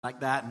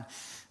like that,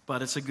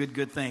 but it's a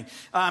good thing.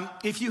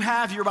 If you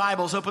have your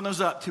Bibles, open those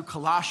up to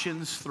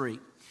Colossians 3.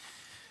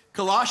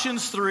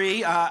 Colossians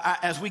 3,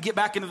 as we get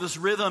back into this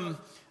rhythm,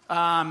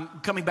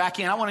 coming back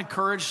in, I want to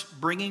encourage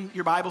bringing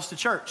your Bibles to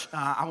church.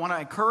 I want to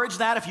encourage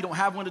that. If you don't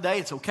have one today,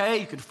 it's okay.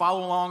 You can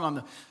follow along on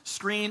the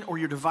screen or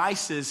your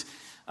devices.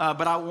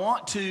 But I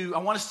want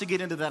us to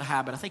get into that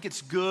habit. I think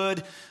it's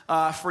good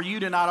for you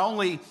to not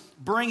only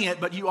bring it,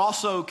 but you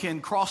also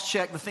can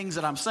cross-check the things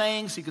that I'm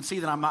saying so you can see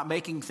that I'm not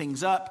making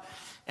things up,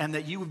 and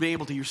that you would be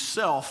able to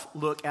yourself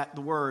look at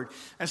the Word.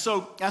 And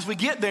so as we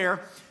get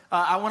there,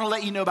 I want to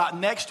let you know about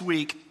next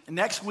week.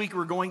 Next week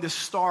we're going to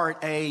start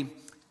a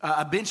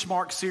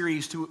benchmark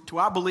series to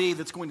I believe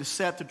that's going to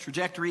set the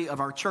trajectory of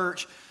our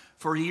church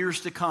for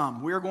years to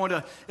come.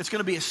 It's going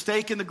to be a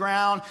stake in the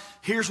ground.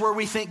 Here's where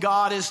we think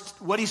God is,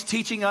 what He's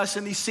teaching us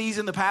in these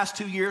seasons. The past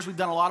 2 years, we've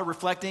done a lot of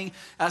reflecting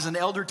as an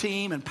elder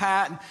team and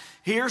Pat. And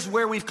here's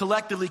where we've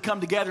collectively come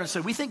together and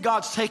said, we think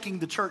God's taking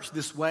the church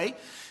this way.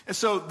 And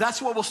so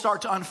that's what will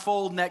start to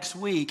unfold next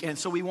week. And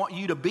so we want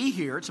you to be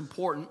here. It's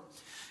important.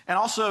 And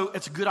also,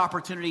 it's a good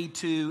opportunity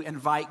to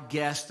invite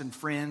guests and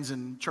friends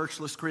and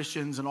churchless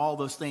Christians and all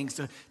those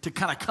things to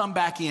kind of come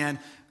back in.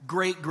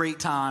 Great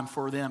time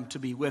for them to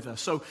be with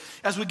us. So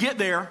as we get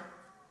there,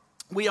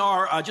 we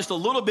are just a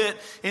little bit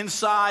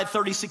inside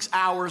 36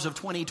 hours of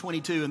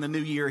 2022 in the new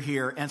year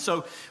here. And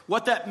so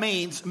what that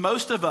means,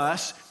 most of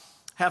us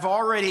have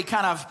already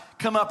kind of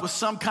come up with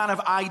some kind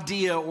of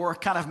idea or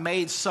kind of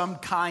made some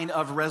kind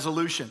of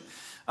resolution.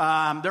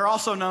 They're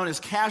also known as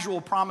casual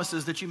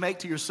promises that you make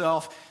to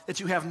yourself that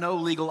you have no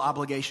legal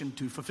obligation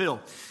to fulfill.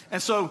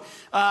 And so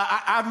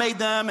I've made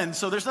them, and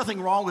so there's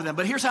nothing wrong with them.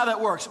 But here's how that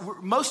works.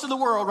 Most of the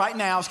world right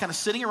now is kind of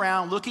sitting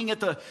around looking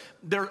at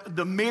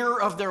the mirror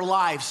of their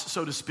lives,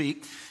 so to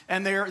speak,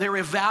 and they're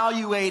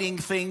evaluating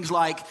things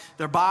like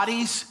their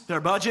bodies, their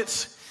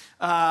budgets,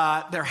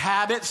 their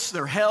habits,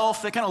 their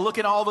health. They kind of look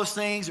at all those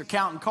things. They're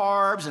counting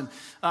carbs,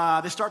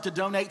 and they start to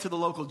donate to the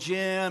local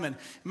gym and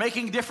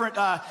making different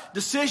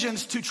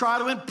decisions to try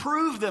to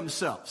improve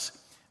themselves.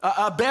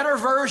 A better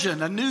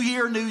version, a new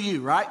year, new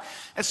you, right?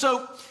 And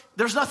so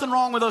there's nothing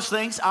wrong with those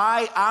things.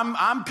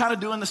 I'm kind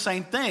of doing the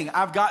same thing.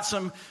 I've got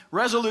some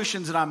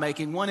resolutions that I'm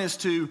making. One is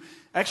to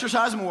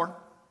exercise more,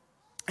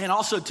 and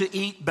also to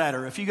eat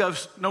better. If you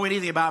guys know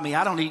anything about me,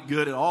 I don't eat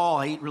good at all.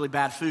 I eat really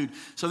bad food.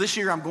 So this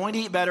year I'm going to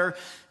eat better,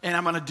 and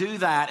I'm going to do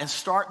that and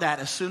start that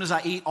as soon as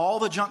I eat all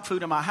the junk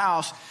food in my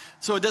house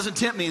so it doesn't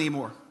tempt me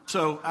anymore.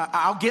 So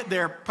I'll get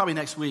there probably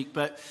next week.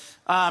 But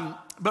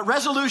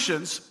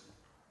resolutions,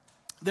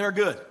 they're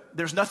good.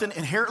 There's nothing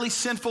inherently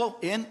sinful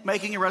in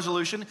making a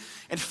resolution.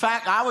 In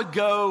fact, I would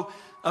go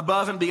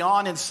above and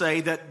beyond and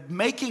say that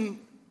making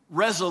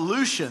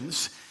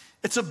resolutions,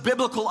 it's a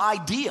biblical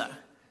idea.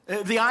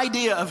 The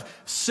idea of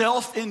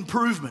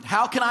self-improvement.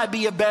 How can I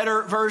be a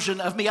better version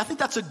of me? I think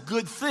that's a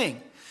good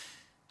thing.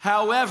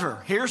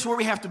 However, here's where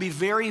we have to be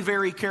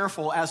very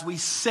careful as we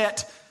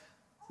set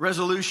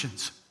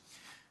resolutions.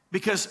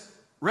 Because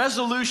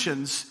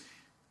resolutions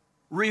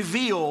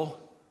reveal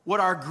what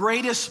our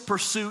greatest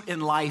pursuit in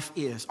life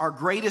is. Our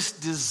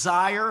greatest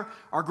desire,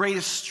 our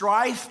greatest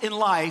strife in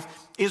life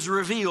is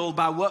revealed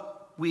by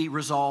what we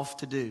resolve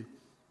to do.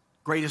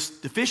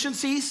 Greatest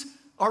deficiencies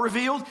are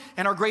revealed,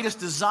 and our greatest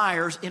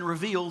desires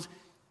revealed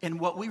in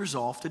what we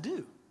resolve to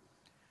do.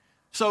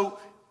 So,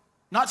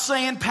 not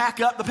saying pack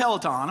up the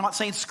Peloton. I'm not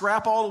saying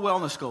scrap all the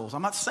wellness goals.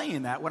 I'm not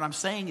saying that. What I'm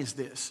saying is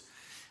this,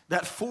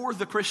 that for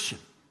the Christian,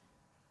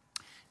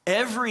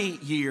 every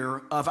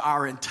year of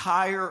our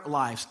entire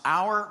lives,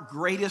 our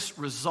greatest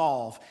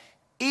resolve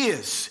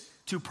is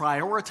to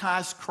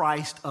prioritize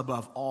Christ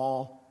above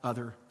all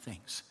other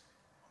things.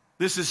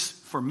 This is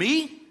for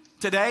me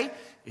today.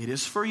 It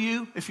is for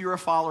you if you're a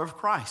follower of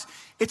Christ.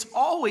 It's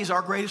always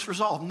our greatest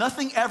resolve.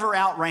 Nothing ever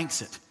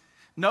outranks it.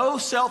 No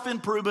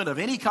self-improvement of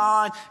any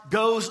kind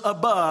goes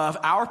above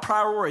our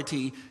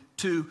priority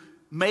to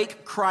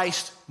make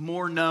Christ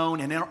more known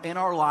in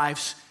our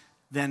lives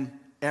than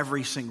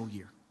every single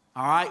year.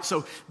 All right?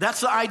 So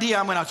that's the idea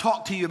I'm going to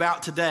talk to you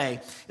about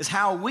today, is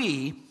how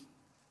we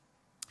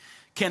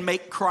can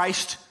make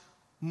Christ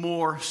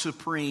more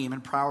supreme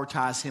and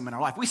prioritize Him in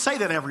our life. We say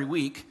that every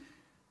week.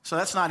 So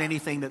that's not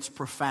anything that's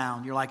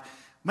profound. You're like,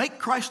 make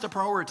Christ a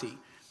priority.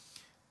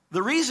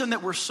 The reason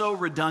that we're so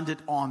redundant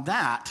on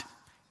that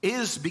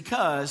is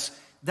because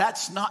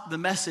that's not the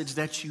message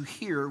that you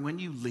hear when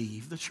you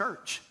leave the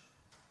church.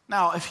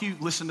 Now, if you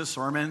listen to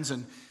sermons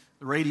and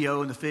the radio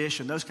and the fish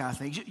and those kind of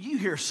things, you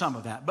hear some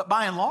of that. But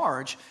by and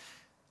large,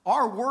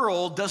 our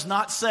world does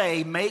not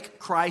say make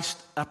Christ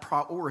a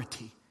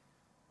priority.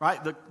 Right?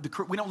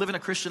 We don't live in a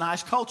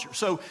Christianized culture.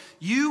 So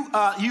you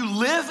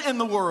live in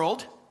the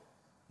world,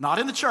 not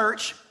in the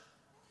church,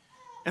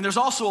 and there's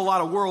also a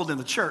lot of world in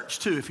the church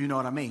too, if you know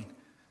what I mean.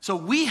 So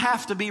we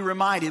have to be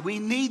reminded, we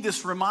need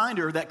this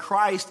reminder that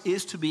Christ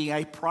is to be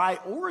a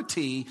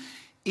priority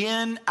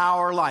in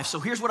our life. So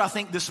here's what I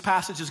think this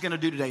passage is going to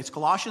do today. It's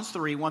Colossians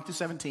 3, 1 through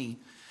 17.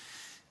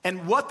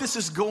 And what this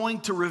is going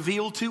to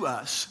reveal to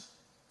us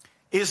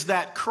is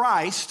that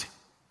Christ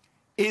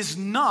is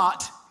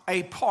not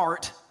a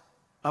part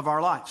of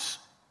our lives.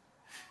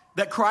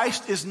 That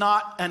Christ is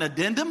not an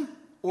addendum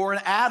or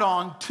an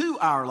add-on to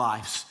our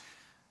lives.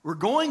 We're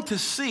going to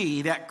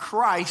see that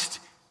Christ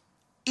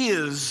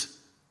is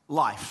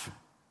life.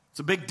 It's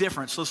a big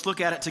difference. Let's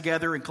look at it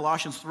together in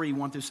Colossians 3,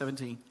 1 through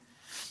 17.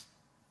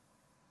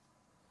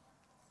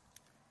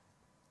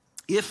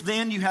 If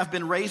then you have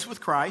been raised with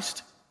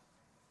Christ,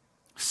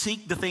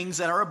 seek the things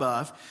that are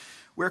above,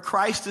 where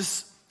Christ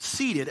is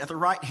seated at the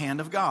right hand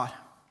of God.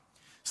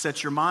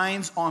 Set your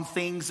minds on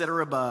things that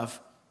are above,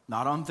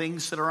 not on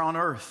things that are on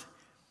earth.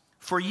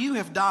 For you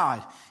have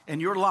died,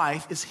 and your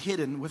life is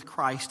hidden with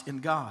Christ in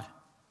God.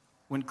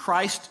 When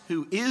Christ,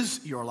 who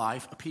is your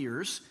life,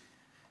 appears,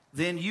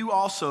 then you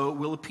also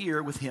will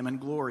appear with him in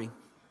glory.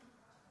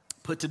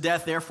 Put to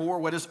death, therefore,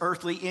 what is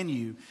earthly in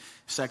you: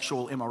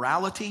 sexual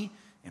immorality,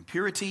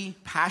 impurity,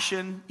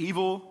 passion,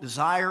 evil,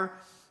 desire,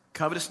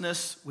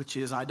 covetousness, which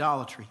is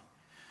idolatry.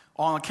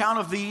 On account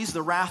of these,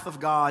 the wrath of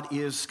God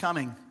is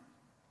coming.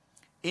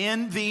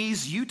 In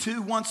these you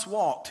too once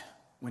walked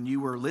when you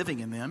were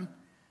living in them,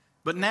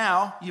 but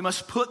now you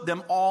must put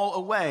them all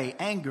away: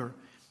 anger,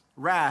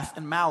 wrath,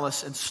 and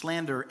malice, and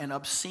slander, and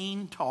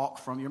obscene talk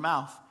from your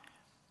mouth.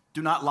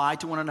 Do not lie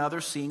to one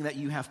another, seeing that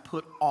you have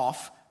put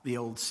off the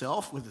old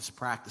self with its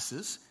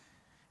practices,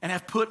 and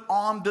have put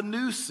on the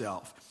new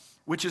self,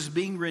 which is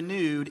being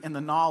renewed in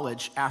the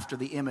knowledge after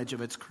the image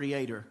of its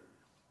creator.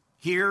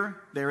 Here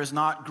there is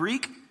not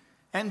Greek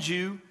and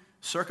Jew,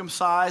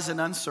 circumcised and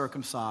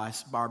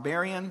uncircumcised,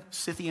 barbarian,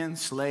 Scythian,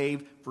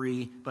 slave,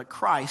 free, but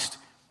Christ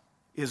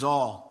is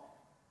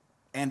all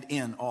and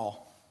in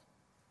all.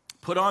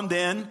 Put on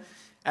then,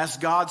 as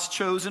God's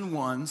chosen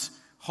ones,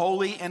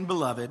 holy and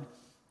beloved,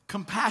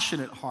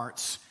 compassionate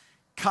hearts,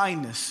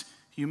 kindness,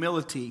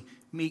 humility,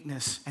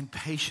 meekness, and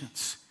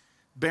patience,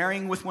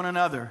 bearing with one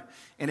another.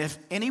 And if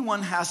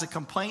anyone has a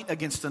complaint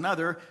against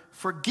another,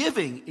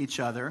 forgiving each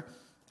other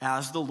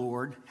as the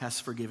Lord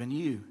has forgiven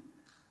you.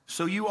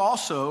 So you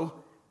also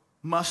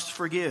must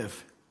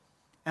forgive.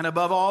 And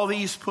above all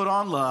these, put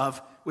on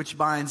love, which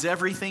binds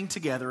everything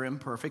together in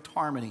perfect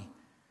harmony.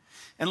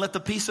 And let the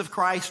peace of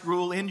Christ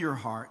rule in your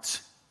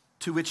hearts,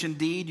 to which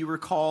indeed you were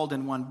called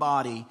in one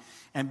body,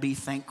 and be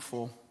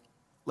thankful.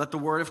 Let the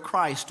word of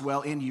Christ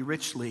dwell in you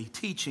richly,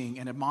 teaching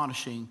and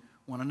admonishing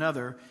one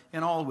another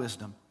in all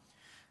wisdom,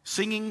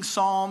 singing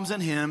psalms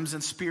and hymns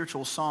and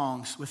spiritual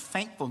songs with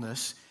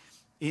thankfulness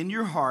in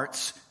your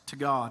hearts to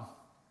God.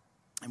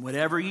 And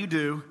whatever you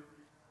do,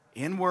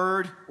 in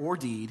word or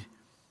deed,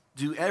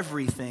 do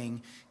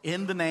everything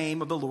in the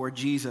name of the Lord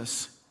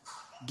Jesus,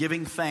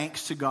 giving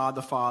thanks to God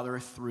the Father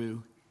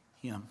through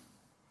him.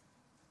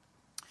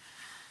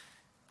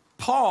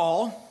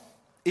 Paul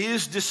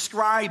is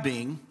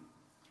describing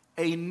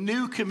a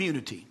new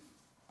community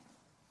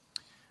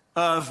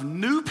of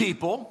new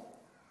people,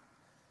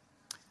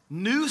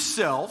 new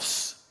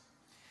selves,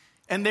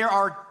 and there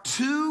are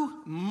two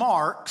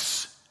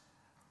marks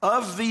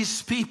of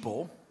these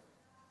people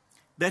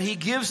that he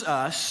gives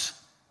us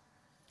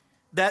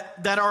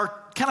that are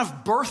kind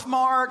of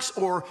birthmarks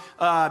or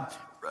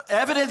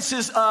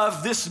evidences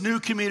of this new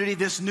community,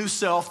 this new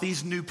self,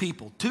 these new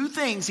people. Two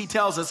things he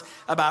tells us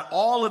about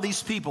all of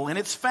these people, and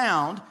it's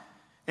found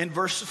in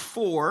verse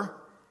 4.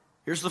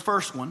 Here's the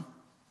first one.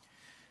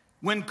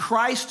 When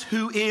Christ,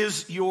 who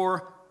is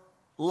your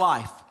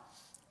life.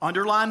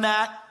 Underline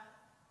that,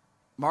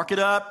 mark it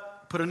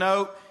up, put a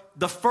note.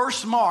 The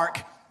first mark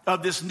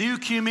of this new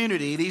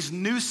community, these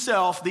new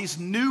self, these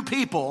new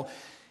people,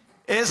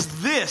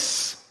 is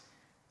this: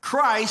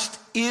 Christ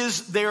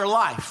is their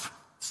life.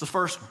 It's the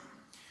first one.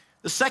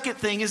 The second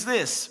thing is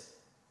this.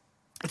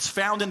 It's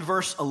found in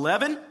verse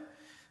 11.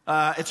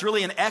 It's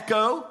really an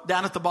echo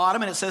down at the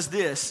bottom, and it says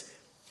this: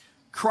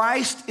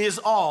 Christ is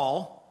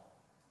all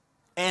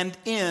and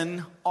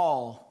in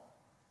all.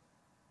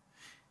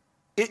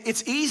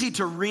 It's easy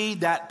to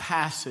read that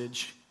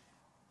passage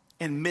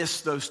and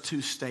miss those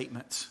two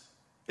statements.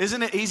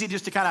 Isn't it easy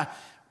just to kind of,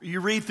 you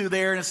read through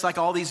there and it's like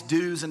all these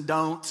do's and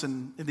don'ts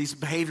and these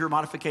behavior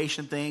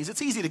modification things.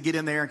 It's easy to get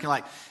in there and kind of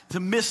like to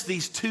miss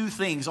these two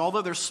things.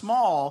 Although they're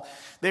small,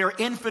 they are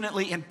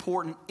infinitely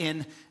important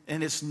in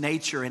its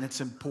nature and its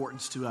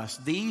importance to us.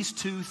 These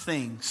two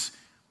things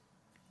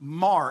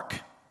mark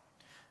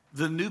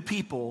the new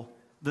people,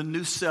 the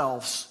new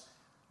selves,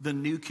 the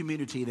new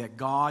community that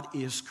God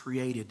is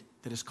created,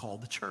 that is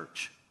called the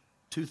church.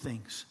 Two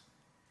things.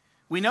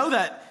 We know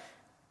that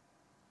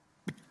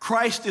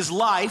Christ is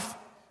life,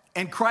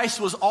 and Christ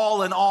was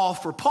all in all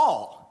for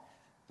Paul.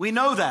 We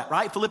know that,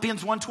 right?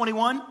 Philippians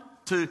 1:21,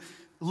 to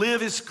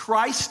live is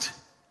Christ.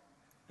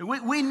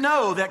 We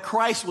know that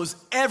Christ was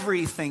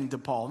everything to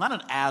Paul, not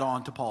an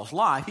add-on to Paul's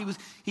life.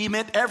 He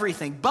meant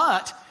everything.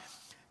 But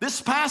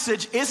this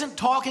passage isn't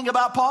talking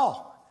about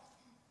Paul.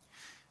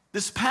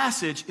 This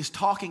passage is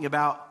talking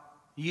about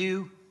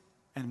you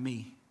and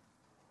me.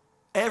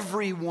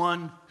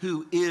 Everyone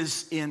who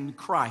is in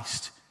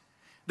Christ.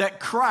 That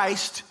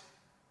Christ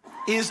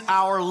is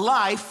our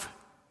life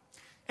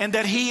and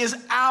that he is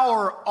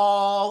our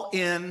all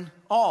in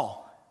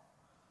all.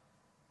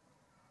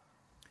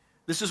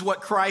 This is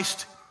what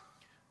Christ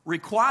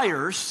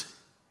requires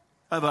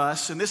of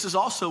us, and this is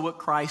also what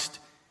Christ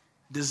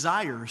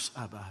desires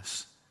of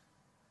us.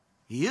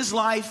 He is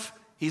life.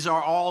 He's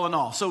our all in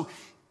all. So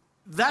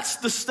that's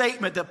the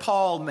statement that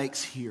Paul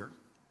makes here.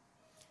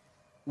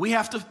 We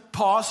have to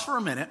pause for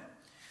a minute,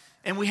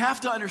 and we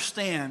have to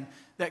understand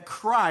that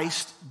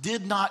Christ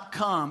did not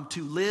come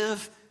to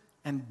live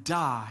and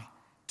die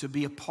to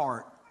be a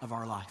part of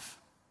our life.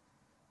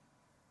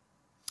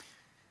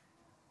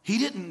 He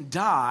didn't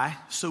die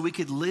so we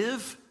could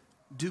live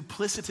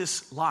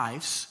duplicitous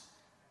lives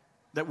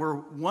that were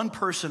one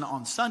person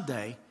on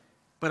Sunday,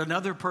 but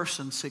another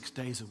person 6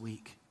 days a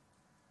week.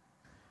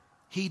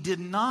 He did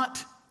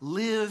not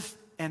live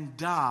and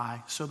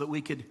die so that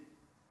we could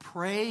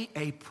pray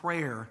a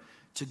prayer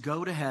to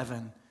go to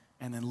heaven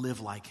and then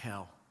live like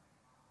hell.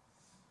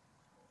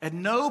 At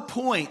no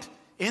point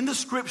in the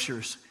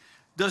scriptures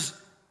does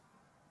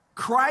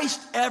Christ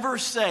ever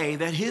say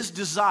that his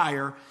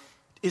desire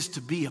is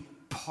to be a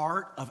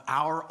part of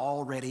our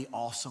already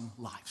awesome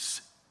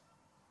lives.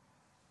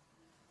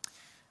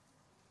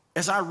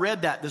 As I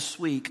read that this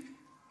week,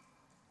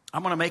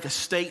 I'm going to make a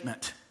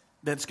statement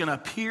that's going to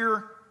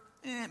appear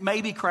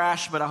maybe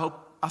crash, but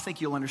I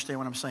think you'll understand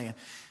what I'm saying.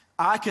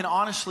 I can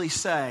honestly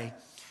say,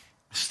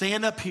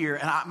 stand up here,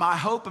 and my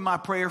hope and my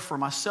prayer for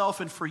myself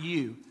and for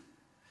you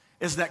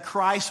is that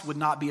Christ would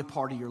not be a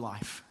part of your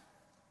life.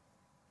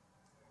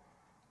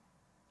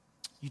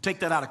 You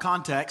take that out of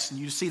context and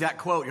you see that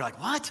quote, you're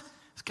like, what?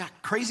 This guy,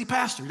 crazy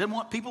pastor, he doesn't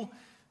want people to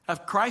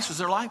have Christ as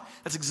their life?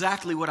 That's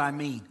exactly what I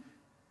mean.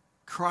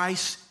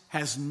 Christ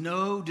has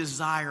no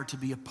desire to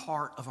be a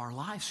part of our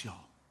lives, y'all.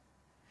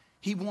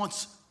 He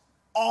wants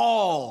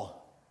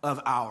all of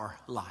our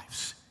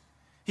lives.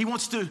 He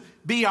wants to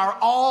be our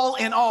all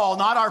in all,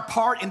 not our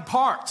part in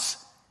parts.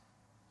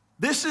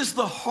 This is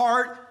the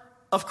heart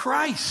of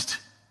Christ.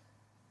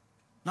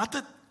 Not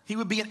that he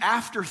would be an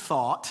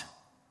afterthought,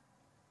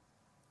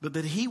 but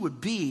that he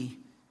would be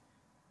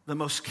the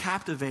most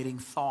captivating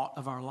thought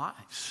of our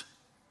lives.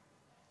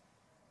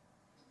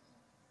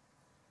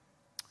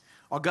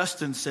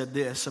 Augustine said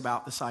this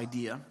about this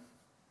idea.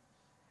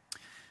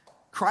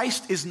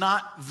 Christ is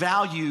not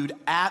valued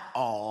at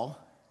all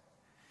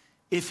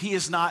if he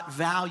is not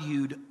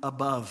valued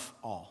above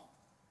all.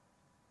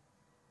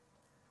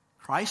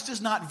 Christ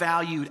is not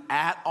valued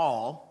at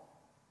all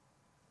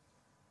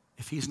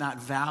if he's not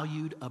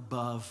valued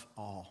above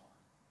all.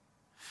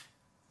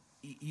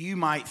 You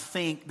might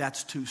think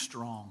that's too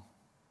strong.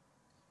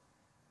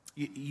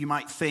 You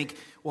might think,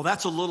 well,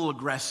 that's a little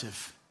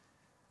aggressive.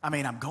 I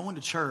mean, I'm going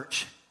to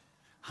church.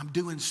 I'm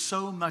doing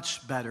so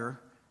much better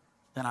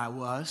than I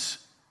was.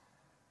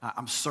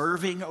 I'm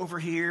serving over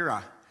here.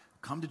 I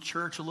come to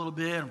church a little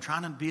bit. I'm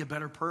trying to be a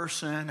better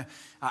person.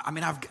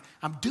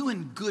 I'm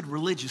doing good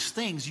religious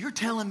things. You're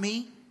telling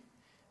me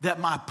that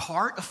my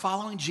part of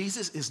following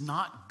Jesus is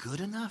not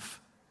good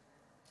enough?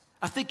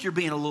 I think you're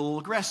being a little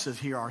aggressive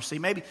here, RC.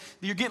 Maybe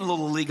you're getting a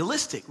little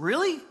legalistic.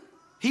 Really?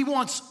 He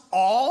wants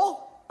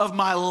all of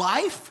my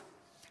life?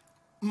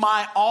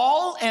 My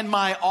all and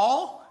my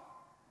all?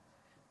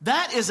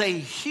 That is a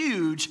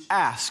huge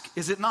ask,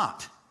 is it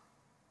not?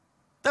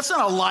 That's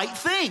not a light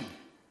thing.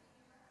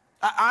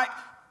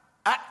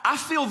 I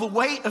feel the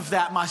weight of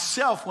that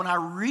myself when I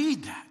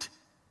read that.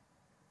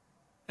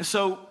 And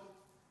so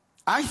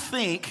I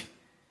think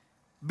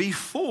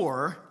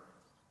before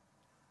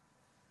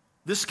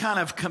this kind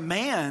of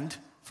command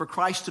for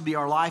Christ to be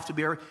our life,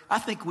 I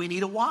think we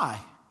need a why.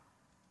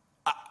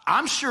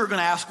 I'm sure going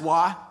to ask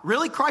why.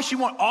 Really, Christ, you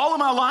want all of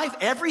my life,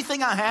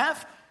 everything I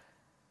have?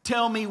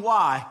 Tell me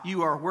why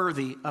you are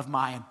worthy of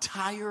my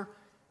entire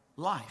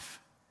life.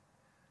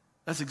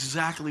 That's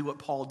exactly what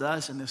Paul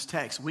does in this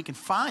text. We can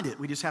find it.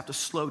 We just have to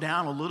slow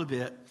down a little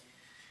bit.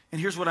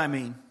 And here's what I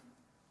mean.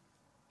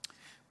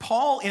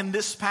 Paul, in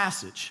this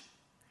passage,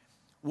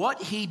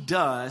 what he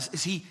does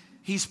is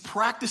he's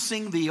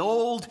practicing the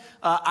old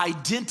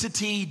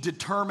identity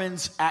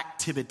determines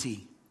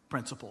activity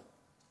principle.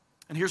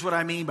 And here's what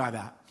I mean by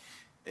that.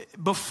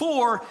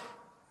 Before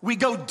we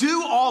go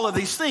do all of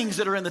these things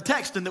that are in the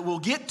text and that we'll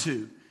get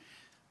to,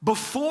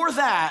 before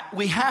that,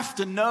 we have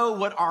to know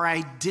what our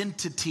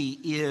identity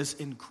is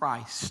in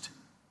Christ.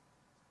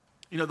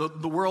 You know,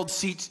 the world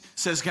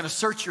says, kind of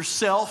search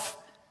yourself.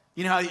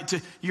 You know,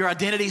 your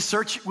identity,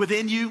 search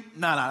within you.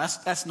 No,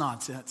 that's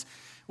nonsense.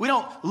 We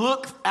don't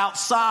look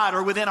outside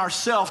or within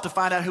ourselves to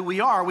find out who we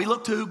are. We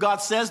look to who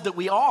God says that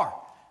we are.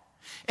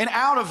 And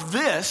out of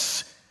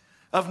this,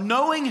 of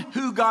knowing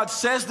who God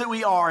says that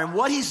we are and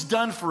what he's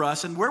done for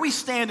us and where we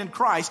stand in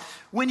Christ,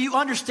 when you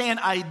understand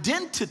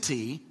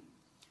identity,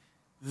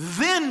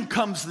 then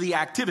comes the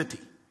activity.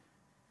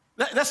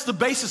 That's the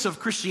basis of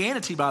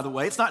Christianity, by the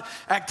way. It's not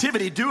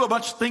activity, do a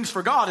bunch of things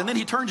for God, and then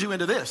he turns you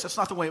into this. That's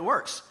not the way it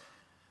works.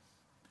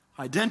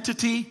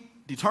 Identity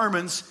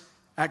determines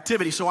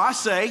activity. So I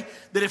say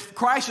that if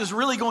Christ is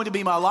really going to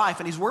be my life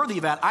and he's worthy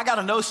of that, I got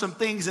to know some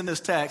things in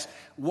this text.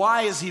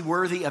 Why is he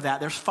worthy of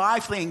that? There's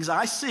 5 things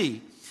I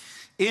see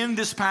in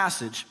this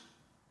passage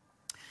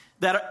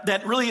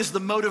that really is the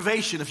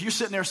motivation. If you're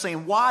sitting there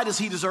saying, why does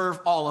he deserve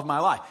all of my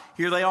life?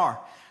 Here they are.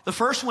 The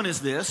first one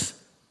is this.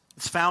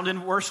 It's found in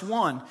verse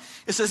 1.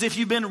 It says, if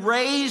you've been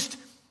raised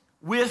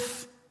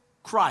with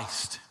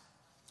Christ,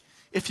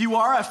 if you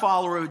are a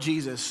follower of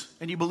Jesus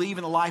and you believe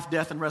in the life,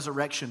 death, and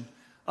resurrection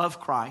of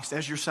Christ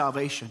as your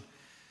salvation,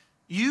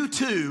 you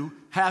too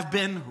have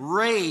been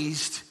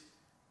raised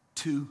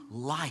to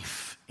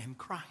life in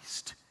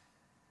Christ.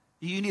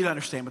 You need to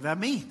understand what that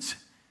means.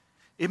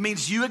 It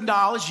means you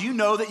acknowledge, you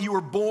know that you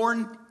were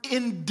born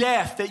in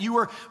death, that you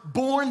were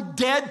born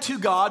dead to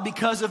God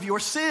because of your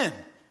sin.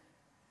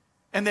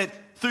 And that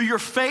through your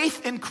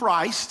faith in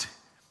Christ,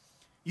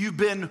 you've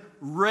been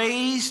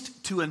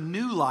raised to a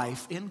new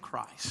life in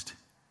Christ,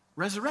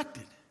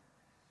 resurrected.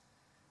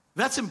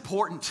 That's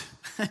important.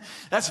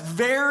 That's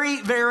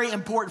very, very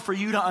important for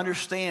you to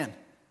understand.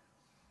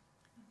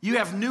 You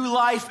have new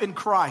life in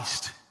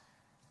Christ.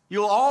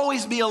 You'll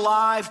always be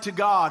alive to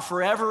God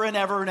forever and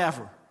ever and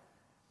ever.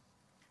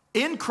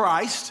 In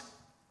Christ,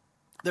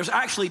 there's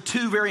actually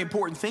two very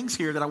important things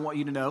here that I want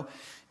you to know.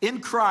 In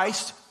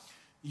Christ,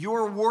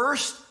 your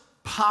worst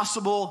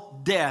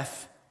possible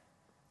death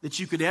that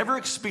you could ever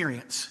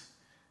experience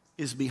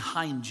is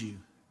behind you.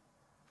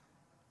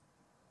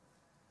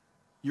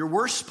 Your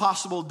worst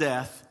possible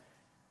death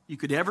you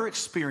could ever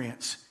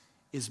experience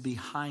is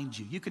behind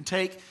you. You can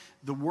take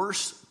the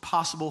worst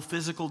possible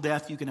physical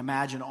death you can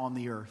imagine on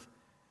the earth.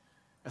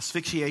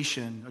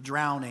 Asphyxiation, a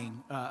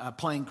drowning, a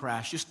plane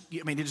crash. Just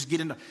get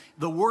into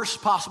the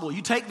worst possible.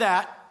 You take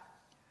that,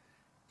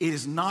 it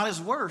is not as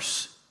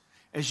worse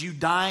as you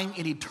dying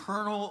in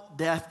eternal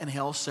death and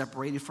hell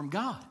separated from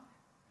God.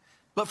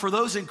 But for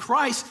those in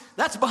Christ,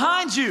 that's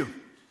behind you.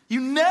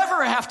 You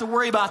never have to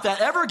worry about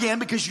that ever again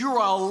because you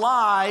are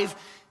alive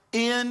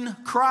in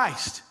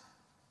Christ.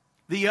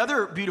 The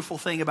other beautiful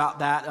thing about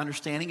that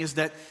understanding is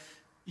that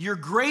your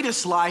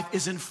greatest life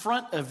is in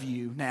front of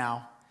you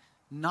now,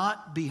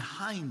 not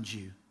behind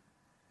you.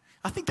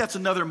 I think that's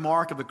another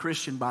mark of a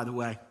Christian, by the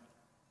way.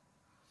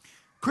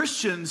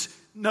 Christians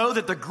know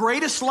that the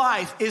greatest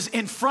life is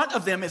in front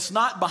of them. It's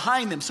not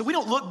behind them. So we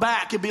don't look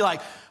back and be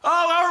like,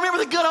 oh, I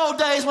remember the good old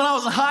days when I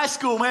was in high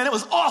school, man. It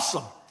was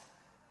awesome.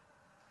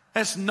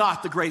 That's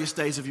not the greatest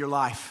days of your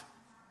life.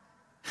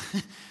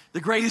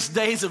 The greatest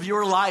days of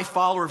your life,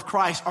 follower of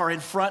Christ, are in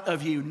front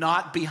of you,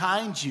 not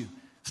behind you.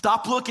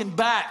 Stop looking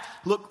back.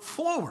 Look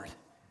forward.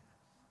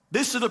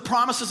 These are the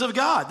promises of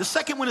God. The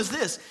second one is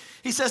this.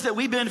 He says that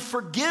we've been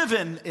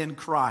forgiven in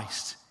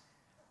Christ.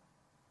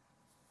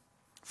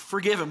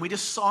 Forgiven. We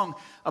just sung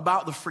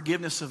about the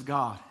forgiveness of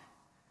God.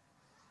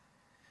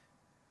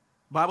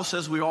 The Bible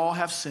says we all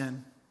have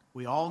sin.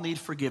 We all need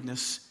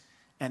forgiveness.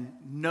 And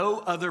no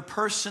other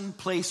person,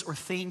 place, or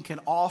thing can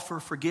offer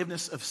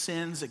forgiveness of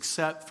sins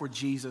except for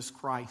Jesus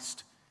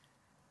Christ.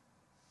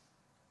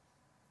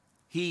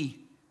 He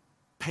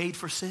paid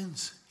for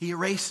sins. He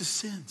erases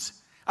sins.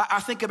 I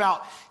think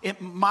about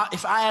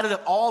if I added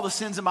up all the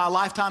sins in my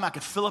lifetime, I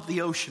could fill up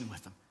the ocean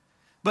with them.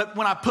 But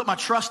when I put my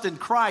trust in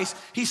Christ,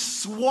 He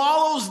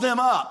swallows them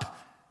up.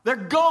 They're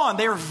gone.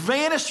 They're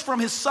vanished from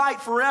His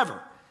sight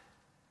forever.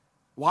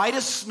 White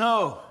as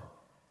snow.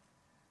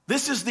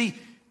 This is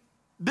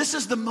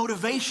the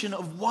motivation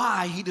of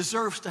why He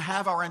deserves to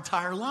have our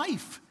entire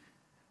life.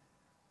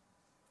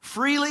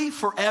 Freely,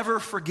 forever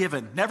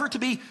forgiven. Never to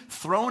be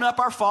thrown up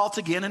our faults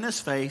again in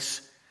His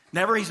face.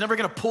 He's never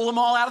going to pull them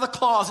all out of the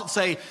closet and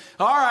say,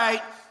 all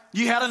right,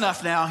 you had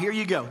enough now, here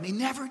you go. And He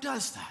never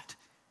does that.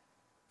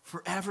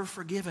 Forever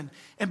forgiven.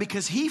 And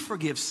because He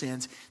forgives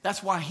sins,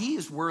 that's why He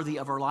is worthy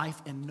of our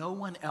life and no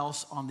one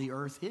else on the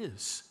earth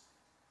is.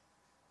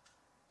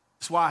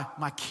 That's why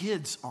my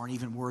kids aren't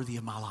even worthy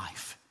of my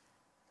life.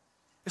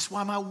 That's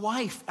why my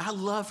wife, I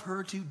love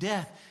her to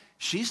death.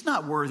 She's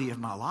not worthy of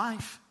my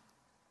life.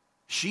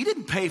 She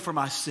didn't pay for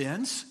my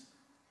sins.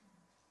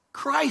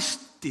 Christ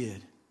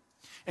did.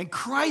 And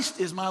Christ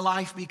is my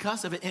life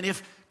because of it. And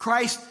if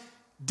Christ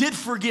did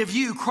forgive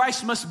you,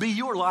 Christ must be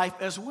your life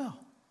as well.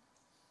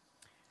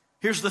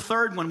 Here's the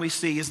third one we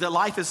see is that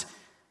life is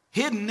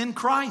hidden in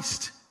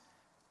Christ.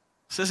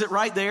 It says it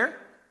right there.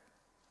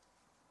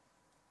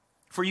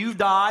 For you've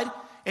died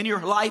and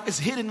your life is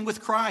hidden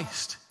with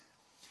Christ.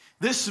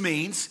 This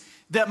means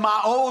that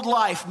my old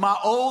life, my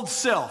old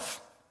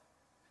self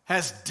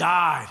has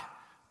died.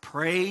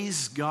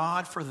 Praise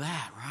God for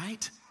that,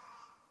 right?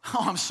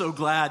 Oh, I'm so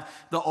glad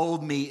the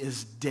old me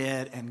is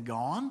dead and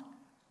gone.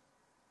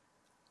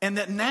 And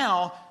that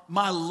now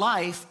my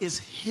life is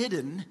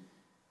hidden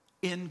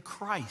in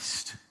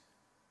Christ.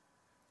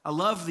 I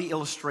love the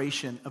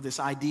illustration of this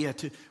idea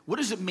what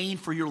does it mean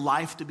for your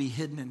life to be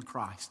hidden in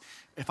Christ?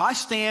 If I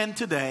stand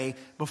today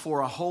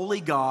before a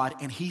holy God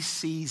and He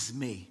sees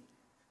me,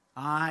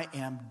 I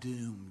am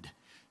doomed.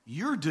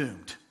 You're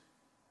doomed.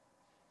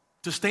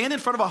 To stand in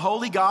front of a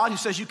holy God who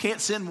says you can't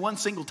sin one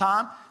single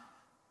time,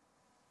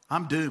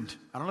 I'm doomed.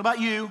 I don't know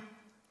about you.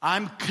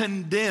 I'm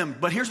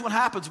condemned. But here's what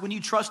happens when you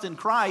trust in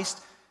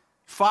Christ,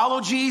 follow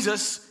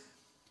Jesus,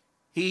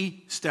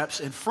 He steps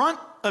in front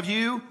of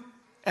you,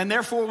 and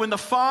therefore when the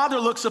Father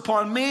looks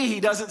upon me,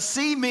 He doesn't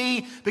see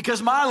me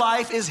because my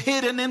life is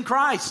hidden in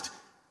Christ.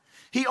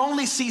 He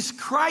only sees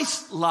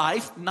Christ's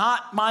life,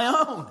 not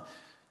my own.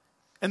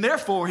 And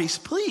therefore, he's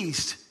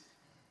pleased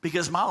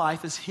because my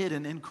life is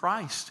hidden in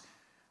Christ.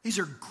 These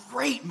are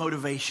great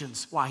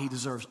motivations why he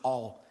deserves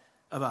all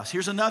of us.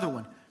 Here's another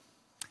one.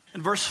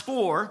 In verse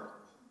 4,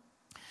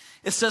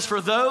 it says,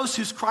 for those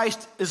whose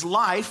Christ is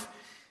life,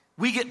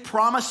 we get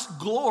promised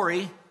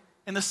glory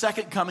in the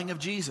second coming of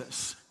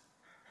Jesus.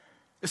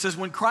 It says,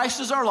 when Christ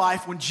is our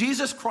life, when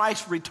Jesus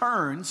Christ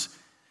returns,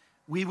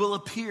 we will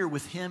appear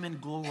with him in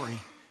glory.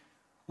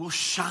 We'll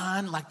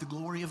shine like the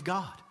glory of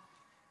God.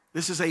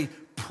 This is a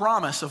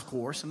promise, of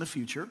course, in the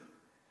future.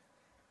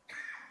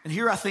 And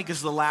here I think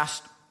is the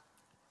last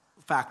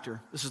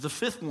factor. This is the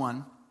fifth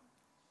one.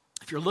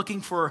 If you're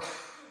looking for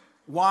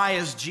why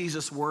is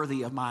Jesus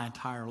worthy of my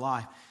entire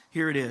life,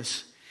 here it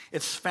is.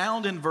 It's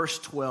found in verse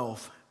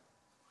 12.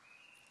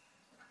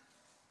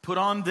 Put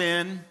on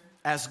then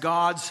as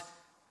God's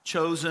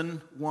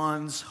chosen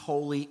ones,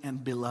 holy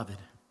and beloved.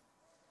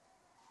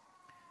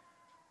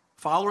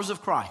 Followers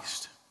of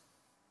Christ.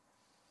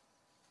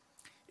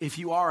 If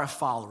you are a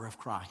follower of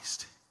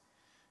Christ,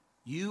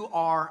 you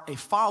are a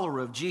follower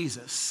of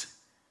Jesus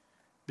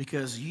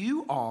because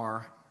you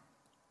are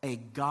a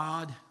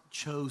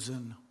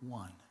God-chosen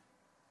one.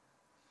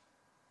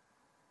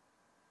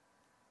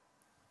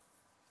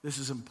 This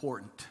is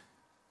important.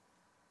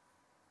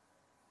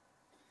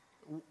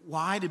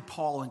 Why did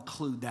Paul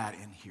include that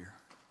in here?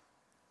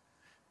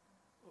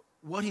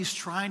 What he's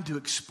trying to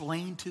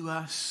explain to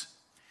us,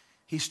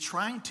 he's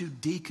trying to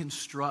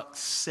deconstruct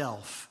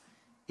self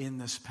in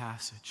this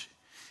passage.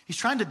 He's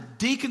trying to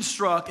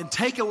deconstruct and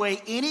take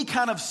away any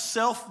kind of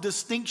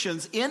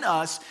self-distinctions in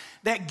us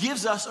that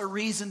gives us a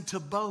reason to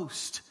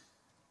boast.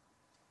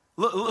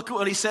 Look at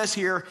what he says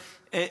here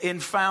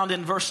found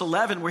in verse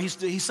 11, where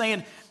he's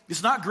saying,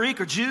 it's not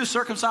Greek or Jew,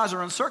 circumcised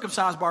or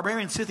uncircumcised,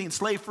 barbarian, Scythian,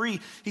 slave free.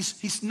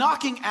 He's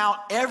knocking out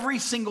every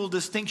single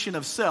distinction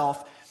of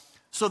self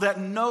so that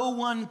no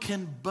one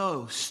can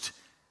boast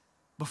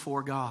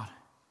before God.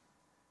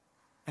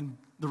 And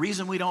the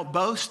reason we don't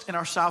boast in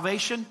our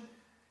salvation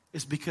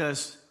is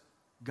because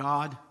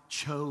God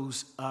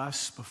chose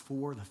us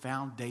before the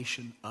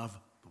foundation of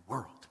the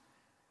world.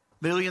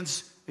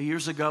 Millions of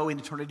years ago in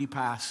eternity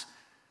past,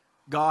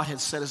 God had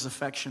set his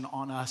affection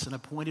on us and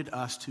appointed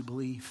us to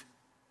believe.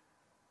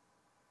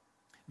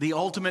 The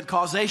ultimate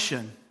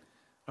causation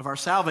of our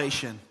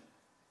salvation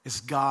is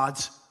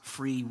God's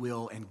free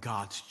will and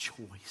God's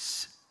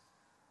choice.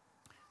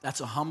 That's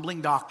a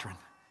humbling doctrine.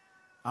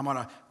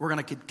 We're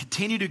gonna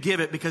continue to give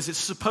it because it's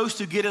supposed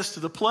to get us to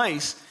the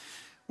place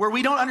where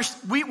we don't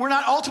understand. We're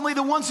not ultimately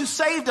the ones who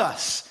saved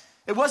us.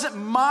 It wasn't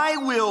my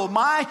will,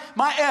 my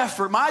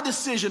effort, my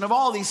decision of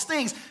all these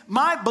things.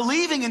 My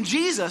believing in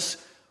Jesus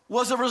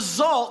was a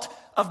result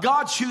of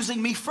God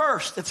choosing me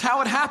first. That's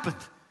how it happened.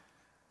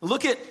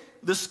 Look at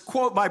this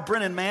quote by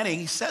Brennan Manning.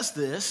 He says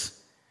this: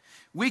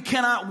 we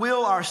cannot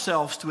will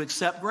ourselves to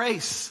accept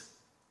grace.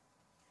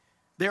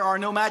 There are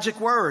no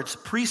magic words,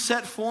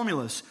 preset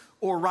formulas,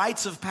 or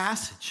rites of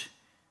passage.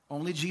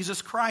 Only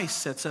Jesus Christ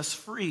sets us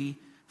free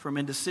from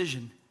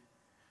indecision.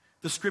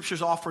 The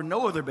scriptures offer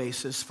no other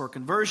basis for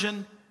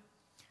conversion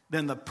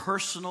than the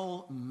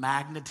personal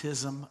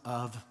magnetism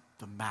of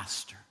the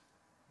Master.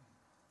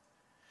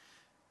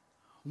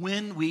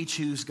 When we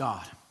choose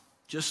God,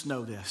 just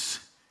know this: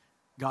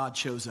 God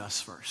chose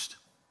us first.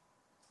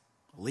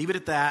 I'll leave it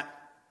at that.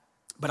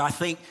 But I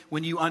think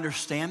when you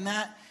understand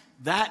that,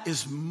 that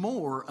is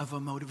more of a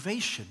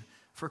motivation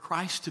for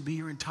Christ to be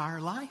your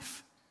entire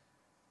life.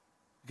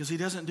 Because he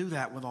doesn't do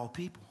that with all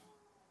people.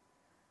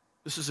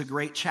 This is a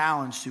great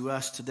challenge to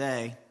us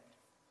today,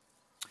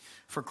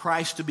 for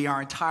Christ to be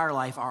our entire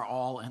life, our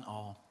all in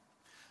all.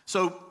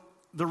 So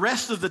the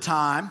rest of the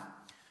time,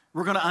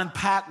 we're going to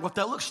unpack what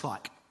that looks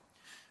like.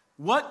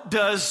 What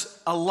does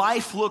a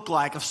life look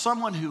like of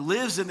someone who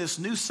lives in this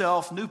new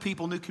self, new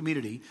people, new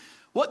community?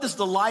 What does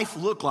the life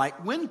look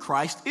like when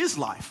Christ is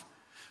life?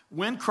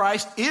 When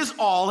Christ is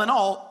all in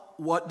all,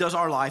 what does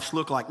our lives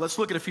look like? Let's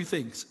look at a few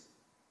things.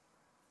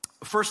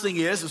 First thing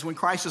is when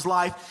Christ is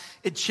life,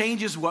 it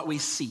changes what we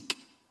seek.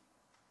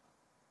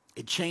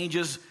 It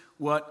changes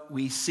what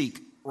we seek.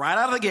 Right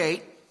out of the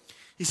gate,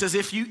 he says,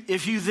 if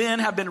you then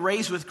have been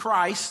raised with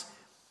Christ,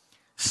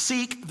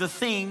 seek the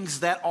things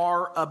that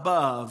are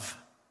above.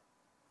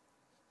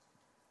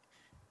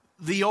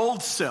 The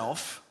old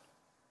self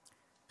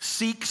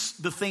seeks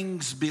the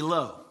things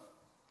below.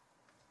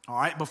 All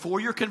right, before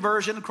your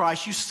conversion to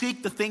Christ, you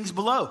seek the things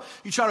below.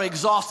 You try to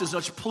exhaust as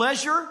much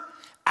pleasure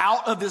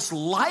out of this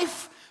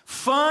life,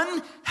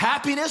 fun,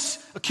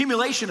 happiness,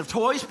 accumulation of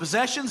toys,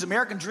 possessions,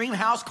 American dream,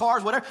 house,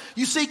 cars, whatever.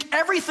 You seek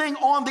everything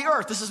on the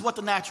earth. This is what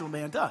the natural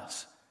man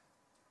does.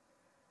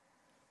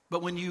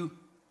 But when you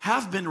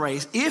have been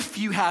raised, if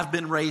you have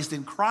been raised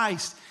in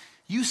Christ,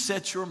 you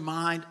set your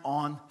mind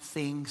on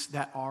things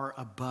that are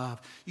above.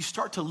 You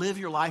start to live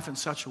your life in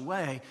such a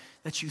way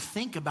that you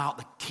think about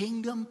the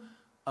kingdom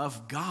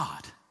of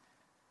God.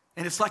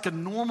 And it's like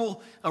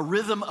a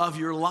rhythm of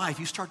your life.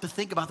 You start to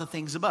think about the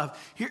things above.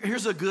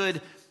 Here's a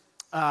good,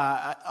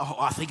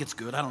 I think it's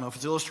good. I don't know if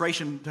it's an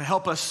illustration to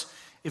help us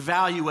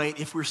evaluate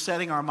if we're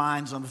setting our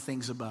minds on the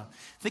things above.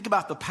 Think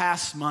about the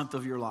past month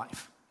of your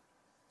life.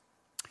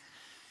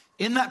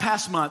 In that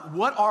past month,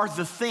 what are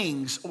the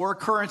things or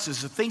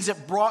occurrences, the things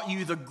that brought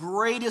you the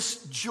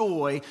greatest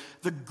joy,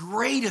 the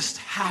greatest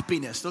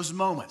happiness, those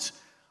moments?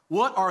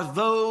 What are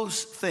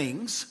those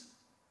things?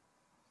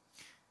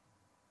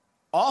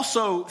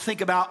 Also,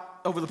 think about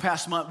over the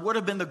past month, what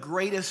have been the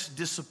greatest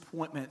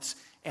disappointments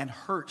and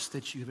hurts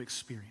that you have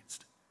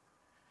experienced?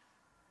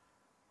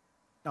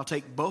 Now,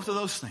 take both of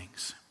those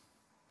things.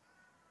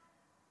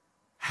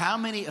 How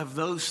many of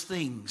those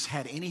things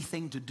had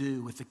anything to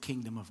do with the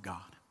kingdom of God?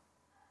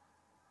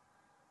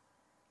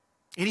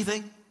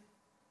 Anything?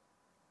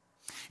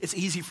 It's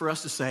easy for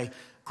us to say,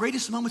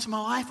 greatest moments of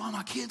my life, oh,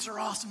 my kids are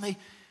awesome.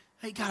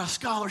 They got a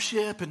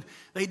scholarship and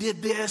they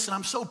did this and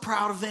I'm so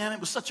proud of them.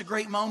 It was such a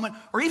great moment.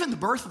 Or even the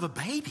birth of a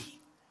baby.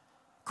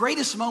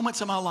 Greatest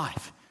moments of my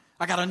life.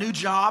 I got a new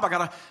job. I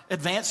got an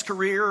advanced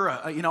career.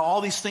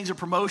 All these things are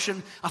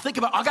promotion. I think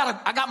about,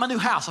 I got my new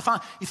house.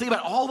 You think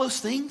about all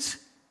those things.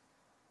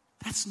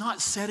 That's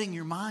not setting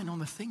your mind on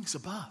the things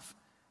above.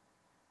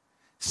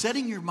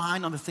 Setting your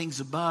mind on the things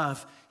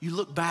above, you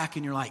look back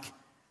and you're like,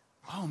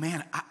 oh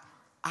man,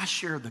 I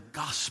shared the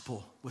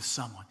gospel with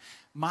someone.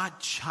 My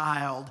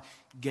child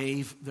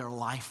gave their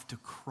life to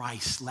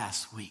Christ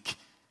last week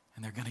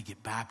and they're going to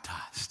get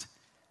baptized.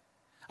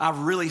 I've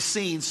really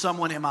seen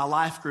someone in my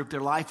life group,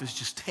 their life is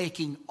just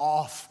taking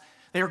off.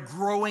 They're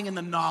growing in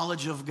the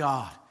knowledge of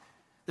God.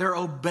 They're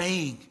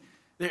obeying.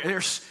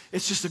 It's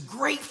just a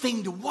great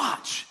thing to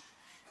watch.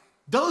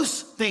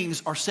 Those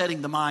things are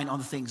setting the mind on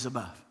the things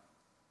above.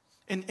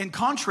 In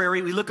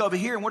contrary, we look over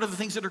here, and what are the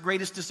things that are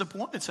greatest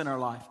disappointments in our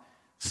life?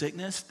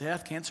 Sickness,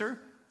 death, cancer?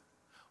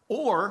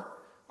 Or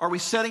are we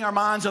setting our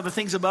minds on the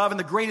things above, and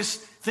the greatest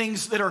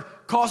things that are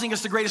causing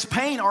us the greatest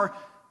pain are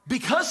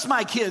because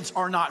my kids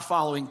are not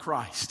following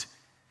Christ,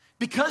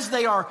 because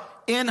they are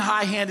in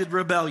high-handed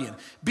rebellion,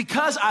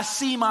 because I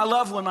see my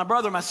loved one, my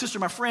brother, my sister,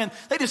 my friend,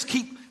 they just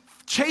keep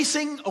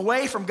chasing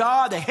away from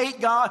God, they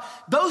hate God.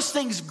 Those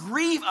things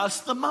grieve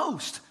us the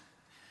most.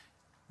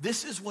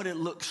 This is what it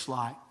looks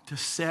like to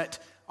set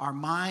our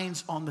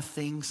minds on the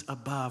things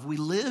above. We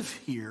live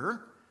here,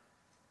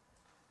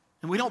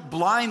 and we don't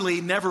blindly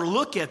never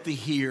look at the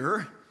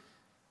here,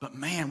 but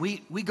man,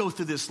 we go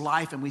through this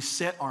life and we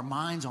set our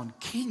minds on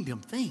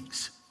kingdom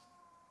things.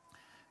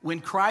 When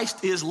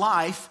Christ is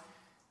life,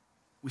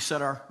 we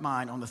set our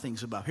mind on the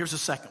things above. Here's the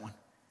second one.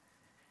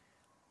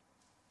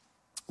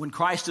 When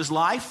Christ is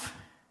life,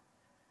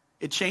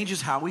 it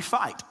changes how we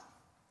fight.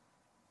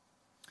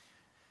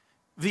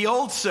 The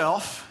old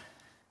self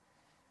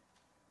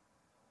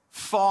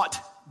fought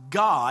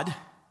God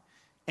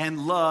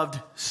and loved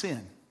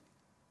sin.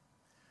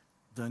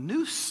 The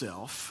new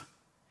self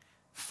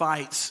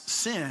fights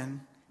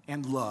sin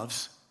and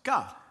loves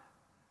God.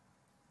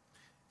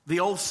 The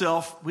old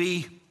self,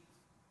 we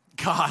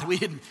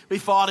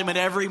fought him at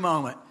every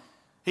moment.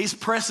 He's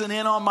pressing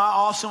in on my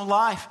awesome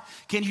life.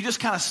 Can you just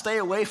kind of stay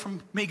away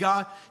from me,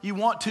 God? You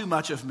want too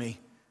much of me.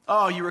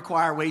 Oh, you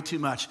require way too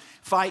much.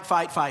 Fight,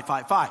 fight, fight,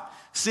 fight, fight.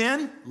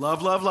 Sin,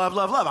 love, love, love,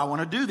 love, love. I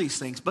want to do these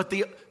things. But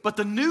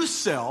the new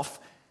self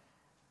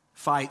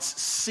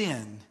fights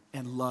sin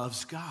and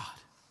loves God.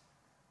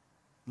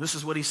 This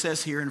is what he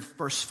says here in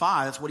verse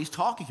 5. That's what he's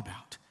talking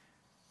about.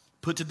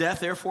 Put to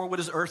death, therefore, what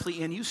is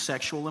earthly in you,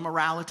 sexual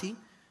immorality,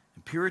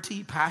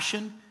 impurity,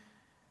 passion,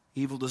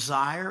 evil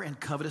desire, and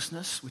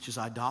covetousness, which is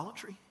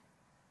idolatry.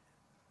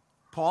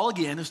 Paul,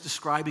 again, is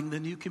describing the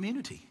new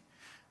community,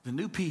 the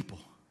new people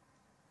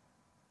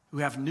who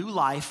have new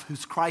life,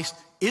 whose Christ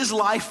is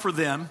life for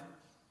them,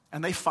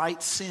 and they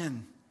fight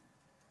sin.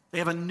 They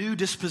have a new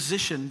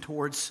disposition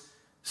towards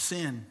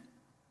sin.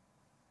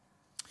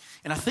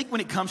 And I think when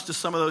it comes to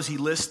some of those he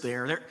lists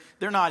there,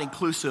 they're not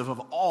inclusive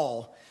of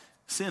all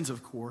sins,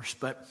 of course,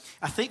 but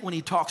I think when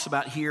he talks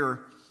about here,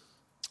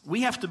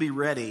 we have to be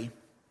ready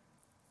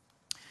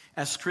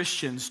as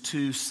Christians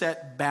to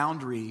set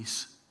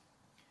boundaries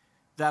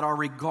that are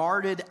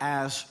regarded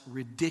as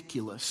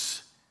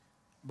ridiculous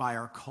by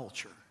our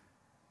culture.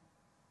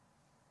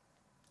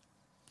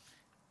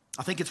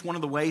 I think it's one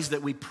of the ways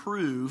that we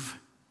prove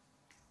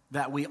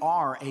that we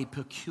are a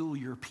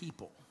peculiar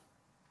people.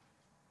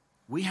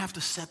 We have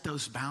to set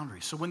those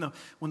boundaries. So when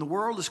the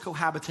world is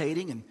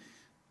cohabitating and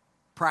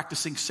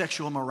practicing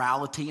sexual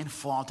immorality and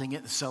flaunting it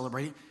and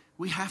celebrating it,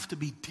 we have to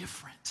be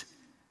different.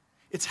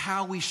 It's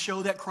how we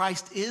show that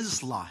Christ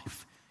is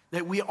life,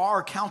 that we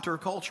are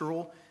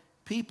countercultural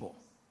people.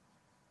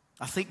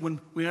 I think when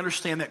we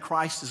understand that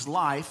Christ is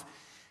life,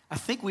 I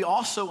think we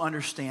also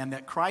understand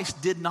that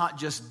Christ did not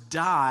just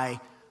die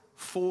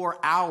for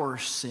our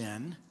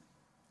sin,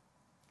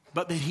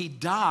 but that he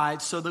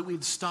died so that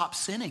we'd stop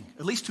sinning,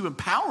 at least to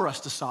empower us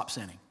to stop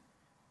sinning.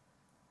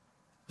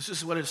 This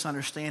is what it's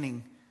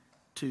understanding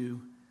to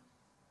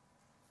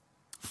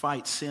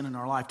fight sin in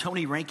our life.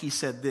 Tony Reinke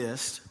said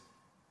this: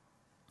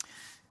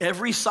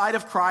 every side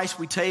of Christ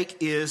we take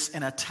is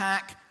an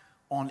attack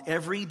on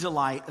every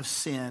delight of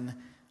sin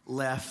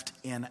left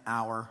in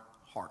our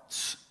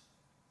hearts.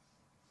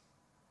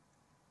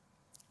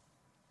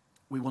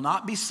 We will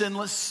not be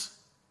sinless,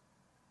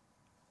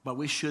 but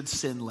we should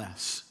sin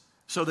less.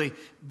 So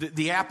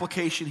the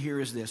application here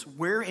is this.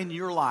 Where in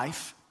your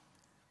life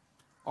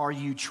are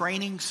you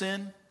training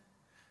sin,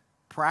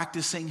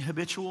 practicing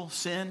habitual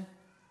sin,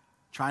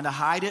 trying to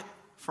hide it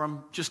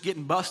from just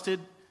getting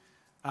busted,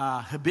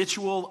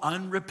 habitual,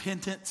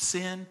 unrepentant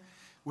sin?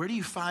 Where do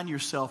you find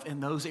yourself in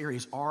those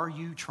areas? Are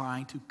you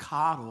trying to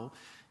coddle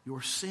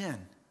your sin?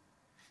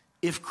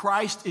 If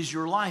Christ is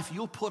your life,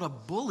 you'll put a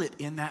bullet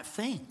in that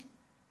thing.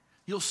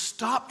 You'll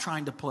stop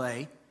trying to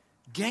play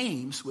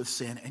games with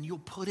sin, and you'll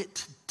put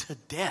it to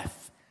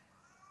death.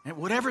 And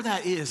whatever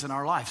that is in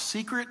our life,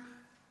 secret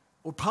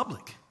or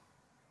public.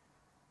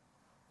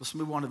 Let's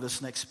move on to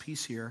this next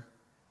piece here.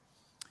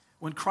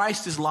 When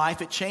Christ is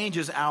life, it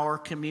changes our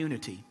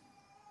community.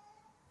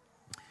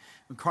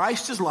 When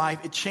Christ is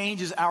life, it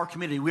changes our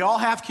community. We all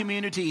have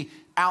community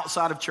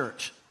outside of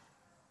church.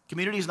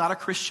 Community is not a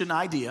Christian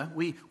idea.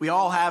 We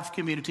all have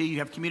community. You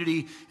have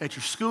community at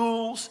your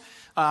schools,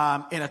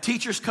 in a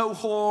teacher's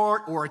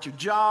cohort, or at your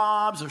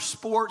jobs, or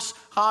sports,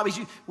 hobbies.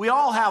 We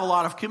all have a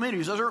lot of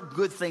communities. Those are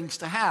good things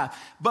to have.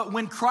 But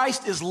when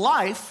Christ is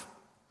life,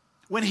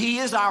 when he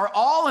is our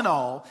all in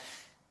all,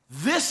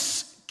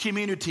 this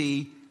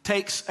community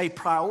takes a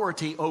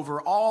priority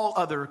over all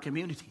other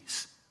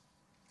communities.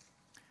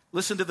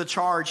 Listen to the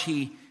charge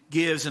he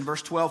gives in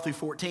verse 12 through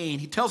 14.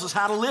 He tells us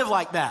how to live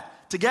like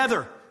that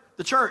together.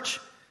 The church,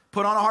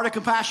 put on a heart of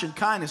compassion,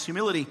 kindness,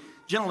 humility,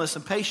 gentleness,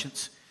 and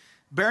patience,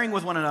 bearing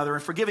with one another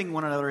and forgiving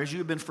one another as you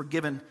have been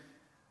forgiven.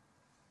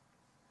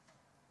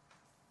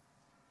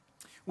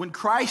 When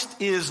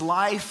Christ is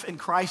life and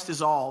Christ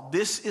is all,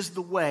 this is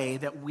the way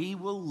that we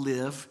will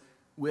live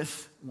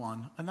with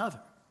one another.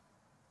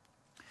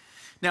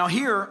 Now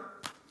here,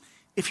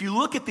 if you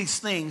look at these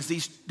things,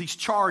 these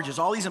charges,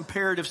 all these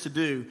imperatives to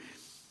do,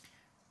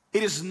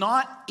 it is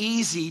not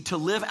easy to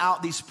live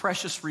out these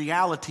precious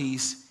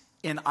realities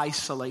in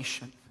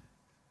isolation.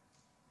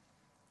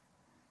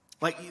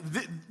 Like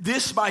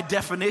this by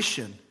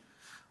definition,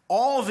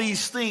 all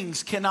these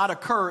things cannot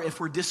occur if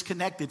we're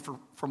disconnected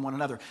from one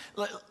another.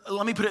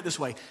 Let me put it this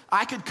way.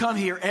 I could come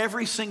here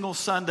every single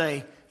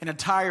Sunday an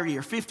entire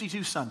year,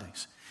 52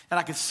 Sundays, and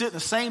I could sit in the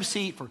same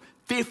seat for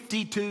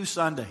 52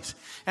 Sundays,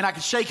 and I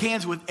could shake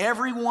hands with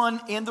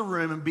everyone in the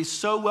room and be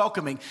so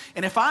welcoming.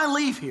 And if I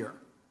leave here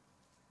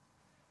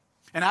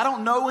and I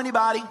don't know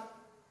anybody,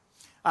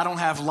 I don't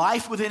have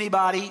life with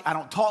anybody, I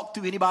don't talk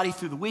to anybody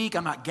through the week,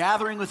 I'm not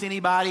gathering with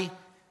anybody,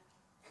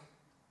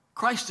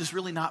 Christ is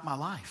really not my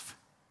life.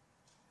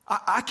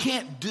 I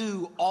can't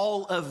do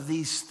all of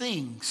these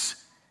things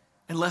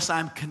unless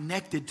I'm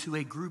connected to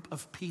a group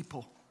of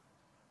people.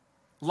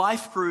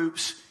 Life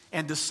groups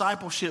and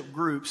discipleship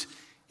groups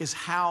is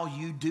how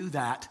you do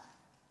that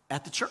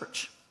at the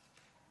church.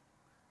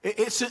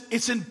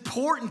 It's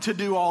important to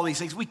do all these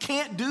things. We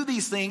can't do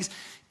these things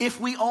if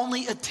we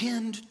only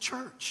attend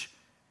church.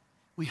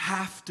 We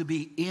have to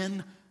be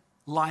in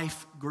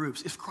life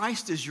groups. If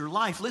Christ is your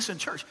life, listen,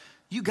 church,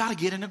 you got to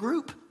get in a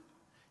group.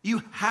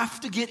 You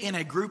have to get in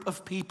a group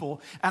of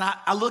people. And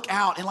I look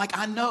out and like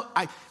I know,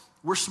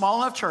 we're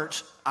small enough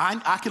church,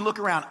 I can look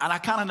around and I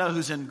kind of know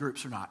who's in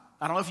groups or not.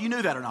 I don't know if you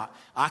knew that or not.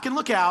 I can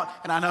look out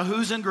and I know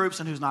who's in groups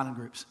and who's not in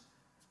groups.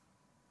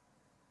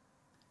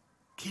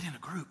 Get in a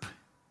group.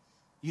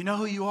 You know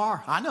who you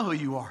are. I know who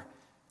you are.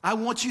 I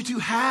want you to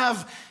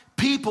have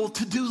people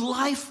to do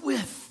life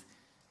with.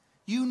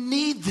 You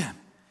need them.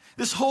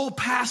 This whole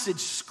passage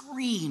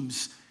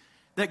screams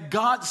that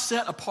God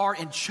set apart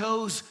and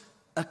chose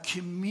a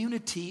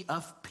community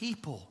of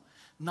people,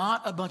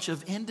 not a bunch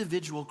of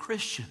individual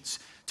Christians,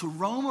 to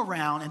roam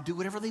around and do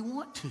whatever they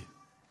want to.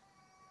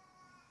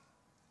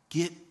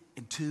 Get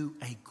into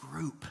a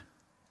group.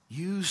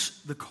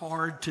 Use the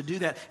card to do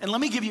that. And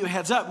let me give you a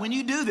heads up. When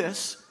you do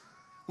this,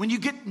 when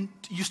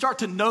you start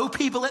to know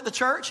people at the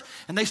church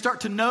and they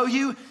start to know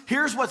you,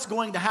 here's what's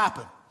going to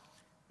happen.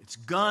 It's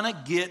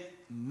gonna get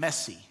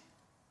messy.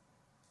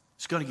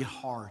 It's gonna get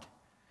hard.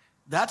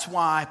 That's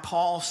why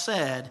Paul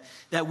said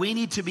that we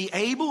need to be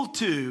able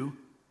to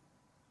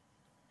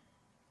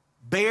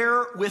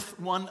bear with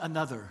one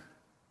another.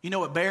 You know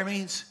what bear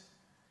means?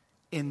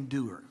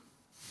 Endure.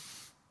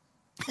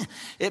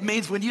 It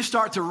means when you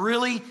start to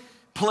really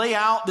play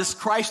out this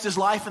Christ is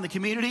life in the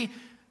community,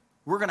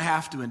 we're going to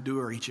have to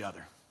endure each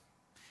other.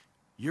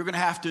 You're going to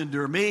have to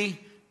endure me.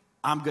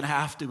 I'm going to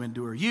have to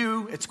endure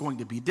you. It's going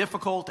to be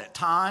difficult at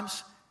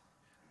times.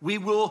 We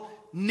will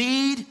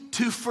need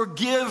to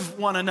forgive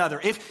one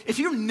another. If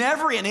you're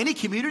never in any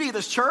community of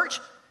this church,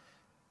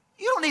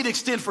 you don't need to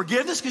extend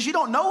forgiveness because you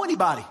don't know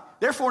anybody.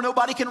 Therefore,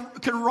 nobody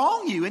can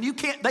wrong you, and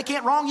they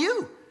can't wrong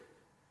you.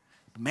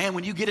 Man,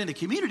 when you get into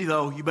community,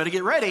 though, you better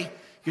get ready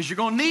because you're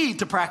going to need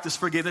to practice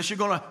forgiveness. You're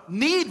going to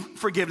need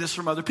forgiveness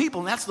from other people,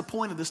 and that's the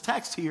point of this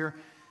text here.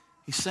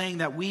 He's saying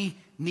that we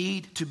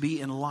need to be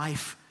in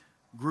life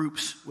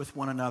groups with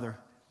one another.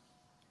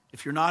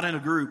 If you're not in a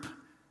group,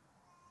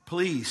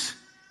 please,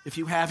 if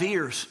you have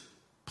ears,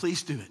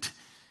 please do it.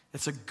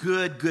 It's a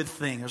good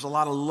thing. There's a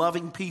lot of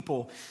loving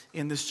people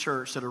in this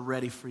church that are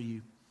ready for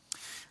you.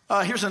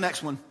 Here's the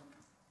next one.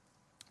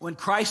 When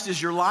Christ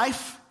is your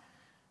life,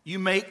 you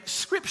make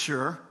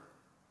Scripture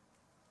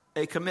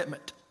a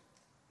commitment.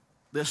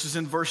 This is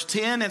in verse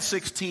 10 and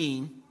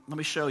 16. Let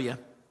me show you.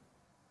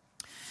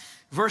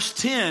 Verse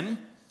 10,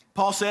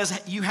 Paul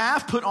says, you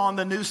have put on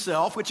the new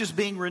self, which is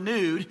being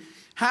renewed.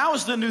 How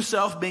is the new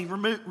self being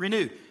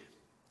renewed?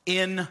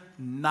 In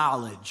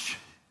knowledge.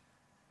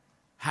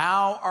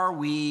 How are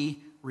we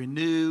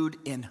renewed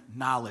in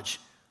knowledge?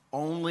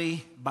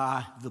 Only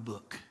by the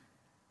book.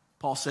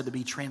 Paul said to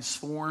be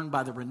transformed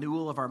by the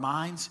renewal of our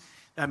minds.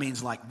 That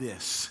means like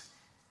this.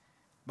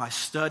 By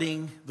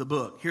studying the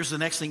book. Here's the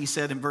next thing he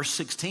said in verse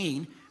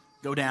 16.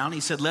 Go down.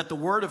 He said, let the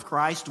word of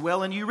Christ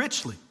dwell in you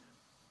richly.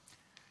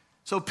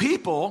 So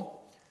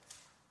people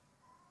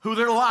who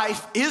their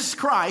life is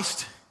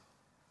Christ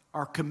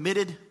are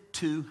committed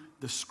to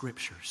the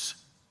Scriptures.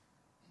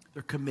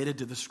 They're committed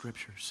to the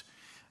Scriptures.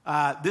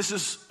 This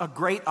is a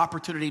great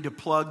opportunity to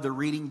plug the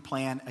reading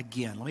plan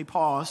again. Let me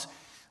pause.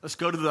 Let's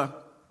go to the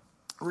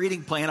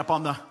reading plan up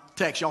on the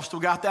text. Y'all still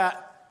got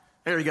that?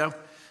 There you go.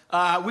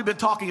 We've been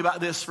talking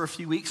about this for a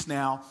few weeks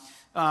now.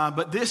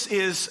 But this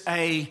is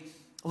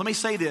let me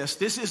say this.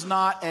 This is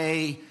not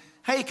hey,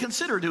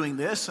 consider doing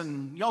this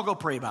and y'all go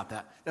pray about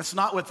that. That's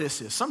not what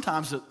this is.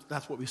 Sometimes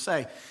that's what we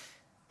say.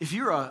 If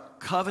you're a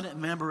covenant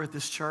member at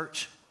this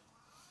church,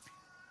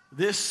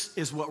 this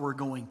is what we're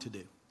going to do.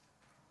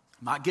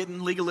 I'm not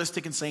getting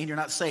legalistic and saying you're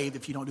not saved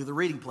if you don't do the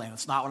reading plan.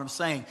 That's not what I'm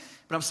saying.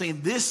 But I'm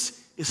saying this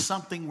is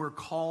something we're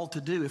called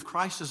to do. If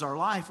Christ is our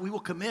life, we will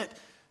commit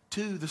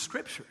to the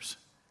Scriptures.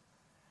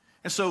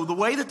 And so the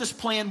way that this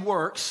plan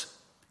works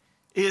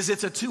is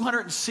it's a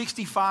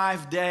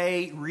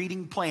 265-day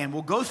reading plan.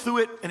 We'll go through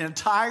it an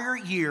entire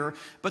year,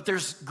 but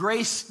there's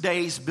grace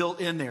days built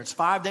in there. It's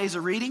 5 days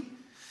of reading.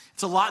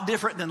 It's a lot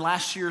different than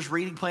last year's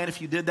reading plan. If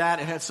you did that,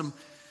 it had some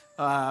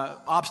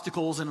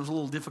obstacles and it was a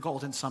little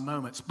difficult in some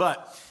moments.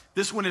 But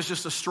this one is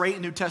just a straight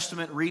New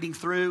Testament reading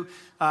through.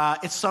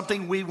 It's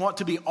something we want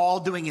to be all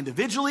doing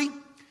individually.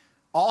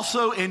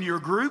 Also in your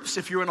groups,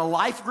 if you're in a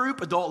life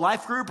group, adult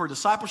life group or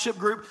discipleship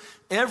group,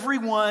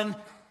 everyone,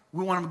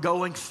 we want them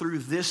going through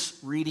this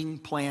reading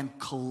plan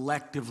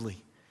collectively.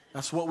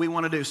 That's what we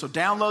want to do. So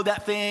download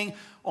that thing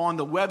on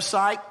the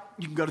website.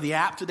 You can go to the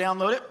app to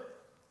download it.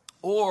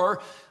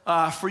 Or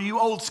for you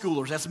old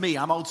schoolers, that's me,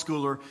 I'm old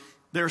schooler,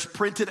 there's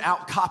printed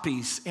out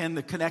copies in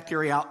the connect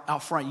area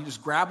out front. You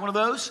just grab one of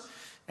those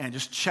and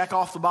just check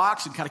off the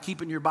box and kind of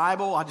keep it in your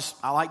Bible.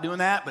 I like doing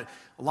that, but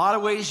a lot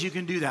of ways you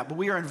can do that. But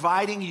we are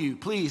inviting you,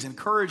 please,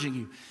 encouraging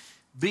you,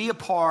 be a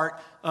part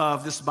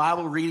of this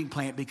Bible reading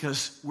plan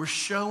because we're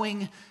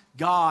showing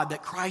God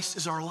that Christ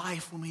is our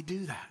life when we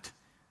do that.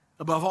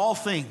 Above all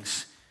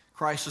things,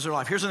 Christ is our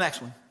life. Here's the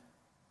next one.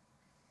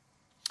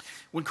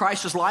 When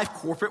Christ is life,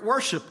 corporate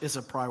worship is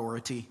a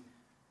priority.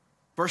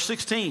 Verse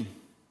 16,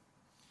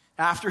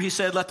 after he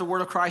said, let the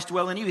word of Christ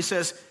dwell in you, he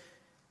says,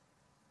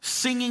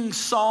 singing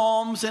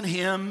psalms and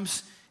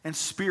hymns and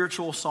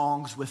spiritual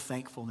songs with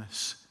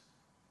thankfulness.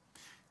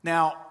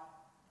 Now,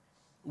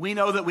 we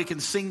know that we can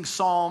sing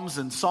psalms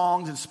and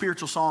songs and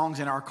spiritual songs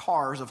in our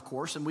cars, of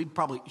course, and we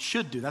probably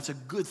should do. That's a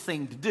good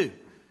thing to do.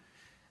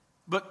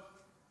 But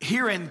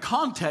here in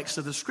context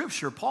of the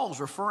scripture, Paul is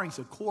referring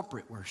to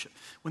corporate worship,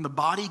 when the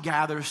body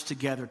gathers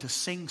together to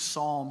sing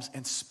psalms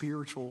and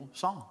spiritual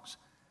songs.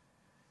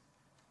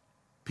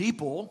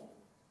 People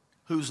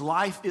whose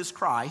life is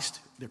Christ,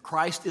 their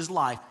Christ is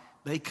life,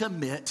 they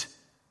commit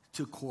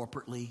to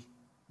corporately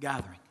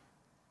gathering.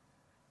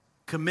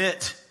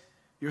 Commit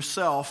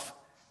yourself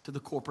to the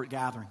corporate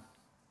gathering.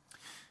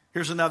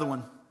 Here's another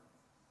one.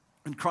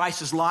 When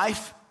Christ is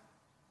life,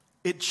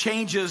 it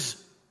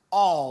changes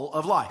all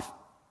of life.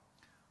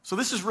 So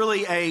this is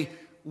really a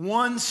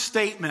one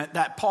statement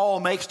that Paul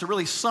makes to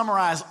really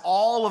summarize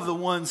all of the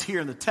ones here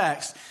in the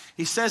text.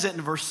 He says it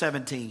in verse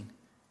 17.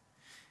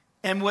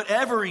 And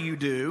whatever you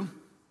do,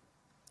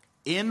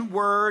 in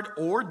word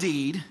or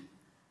deed,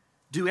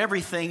 do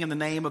everything in the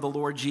name of the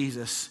Lord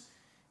Jesus,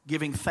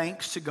 giving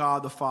thanks to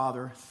God the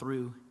Father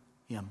through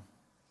him.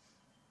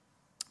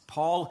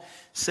 Paul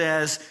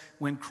says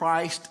when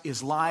Christ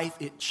is life,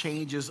 it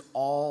changes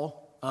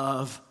all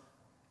of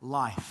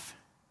life.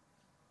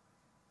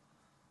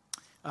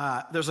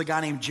 There's a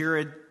guy named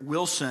Jared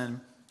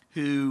Wilson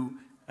who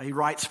he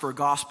writes for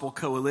Gospel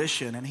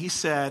Coalition, and he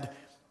said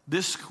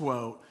this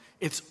quote,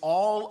 it's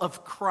all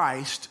of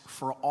Christ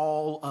for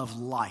all of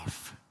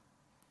life.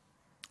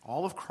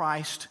 All of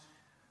Christ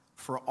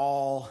for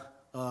all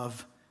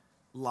of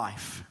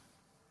life.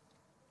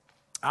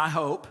 I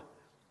hope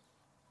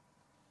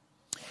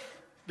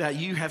that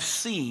you have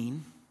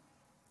seen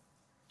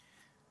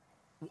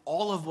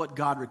all of what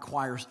God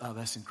requires of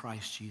us in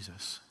Christ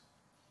Jesus.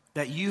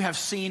 That you have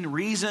seen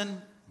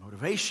reason,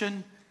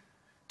 motivation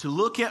to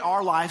look at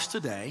our lives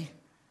today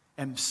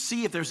and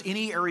see if there's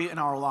any area in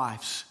our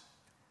lives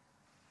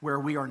where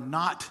we are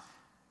not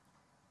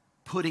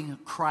putting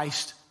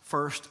Christ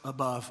first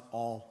above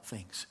all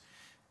things.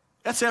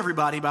 That's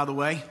everybody, by the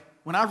way.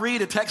 When I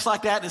read a text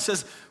like that and it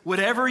says,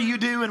 whatever you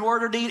do in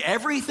word or deed,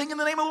 everything in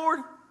the name of the Lord.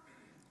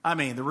 I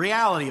mean, the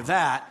reality of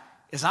that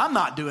is I'm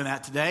not doing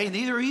that today,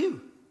 neither are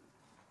you.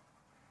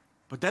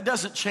 But that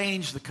doesn't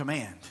change the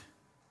command.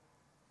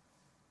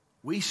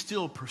 we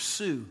still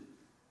pursue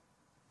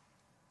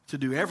to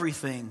do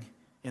everything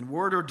in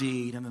word or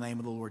deed in the name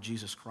of the Lord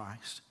Jesus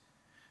Christ.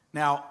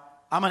 Now,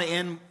 I'm going to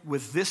end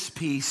with this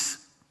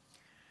piece,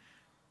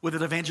 with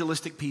an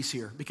evangelistic piece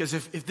here. Because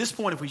if at this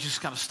point, if we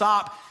just kind of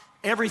stop,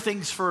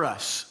 everything's for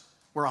us.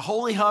 We're a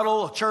holy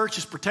huddle, a church,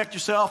 just protect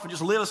yourself and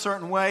just live a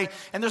certain way.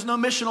 And there's no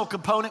missional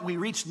component. We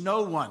reach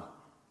no one.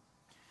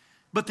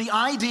 But the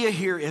idea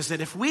here is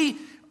that if we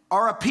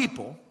are a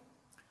people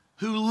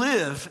who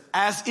live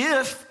as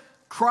if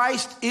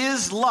Christ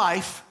is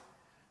life,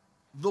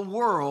 the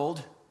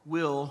world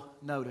will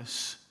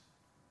notice.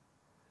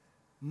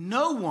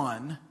 No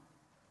one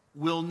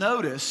will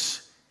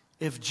notice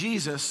if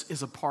Jesus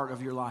is a part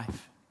of your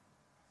life.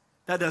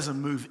 That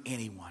doesn't move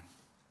anyone.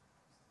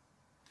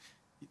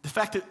 The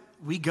fact that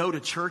we go to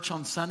church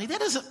on Sunday, that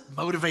doesn't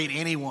motivate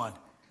anyone.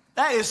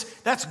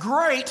 That's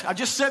great. I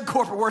just said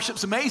corporate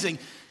worship's amazing,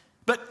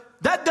 but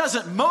that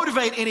doesn't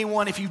motivate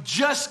anyone if you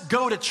just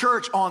go to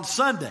church on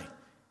Sunday.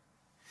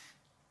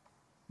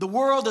 The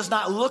world does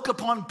not look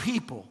upon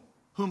people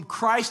whom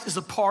Christ is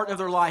a part of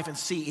their life and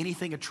see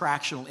anything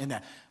attractional in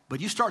that.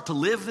 But you start to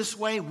live this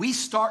way, we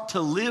start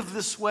to live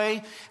this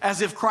way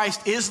as if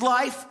Christ is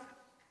life,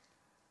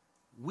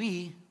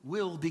 we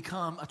will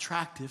become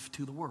attractive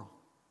to the world.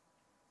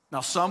 Now,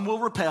 some will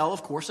repel,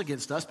 of course,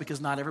 against us because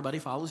not everybody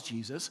follows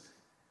Jesus.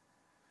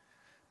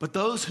 But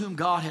those whom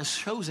God has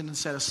chosen and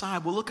set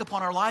aside will look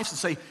upon our lives and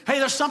say, hey,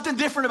 there's something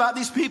different about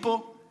these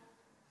people.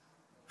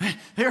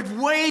 They're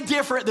way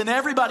different than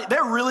everybody.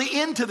 They're really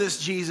into this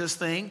Jesus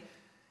thing.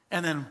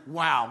 And then,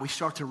 wow, we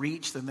start to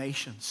reach the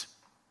nations.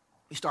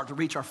 We start to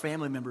reach our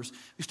family members.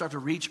 We start to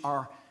reach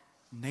our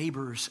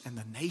neighbors and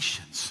the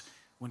nations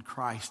when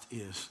Christ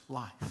is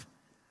life.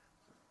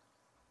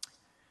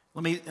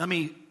 Let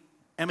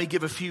me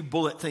give a few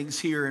bullet things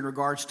here in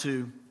regards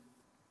to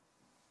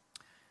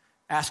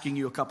asking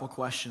you a couple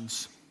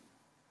questions.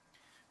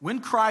 When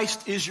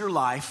Christ is your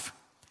life,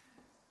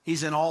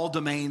 he's in all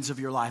domains of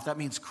your life. That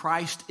means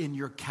Christ in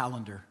your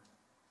calendar.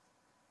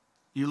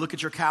 You look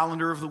at your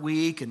calendar of the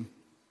week, and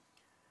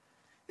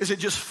is it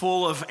just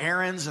full of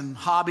errands and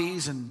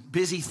hobbies and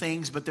busy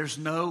things, but there's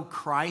no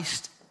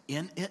Christ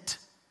in it?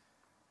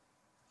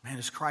 Man,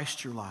 is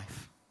Christ your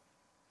life?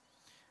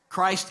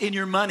 Christ in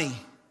your money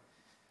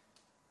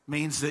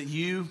means that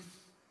you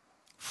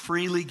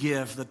freely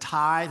give the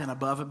tithe and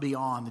above and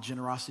beyond the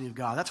generosity of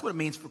God. That's what it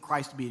means for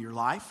Christ to be in your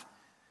life.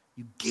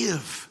 You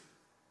give.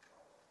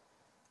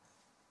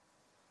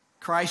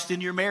 Christ in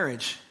your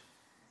marriage.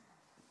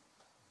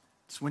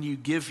 It's when you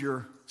give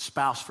your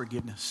spouse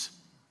forgiveness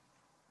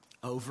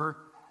over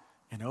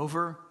and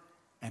over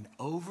and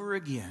over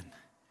again.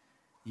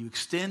 You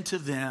extend to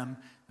them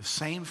the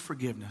same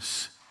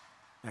forgiveness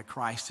that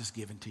Christ has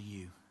given to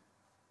you.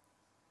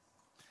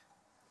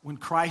 When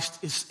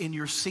Christ is in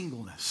your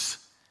singleness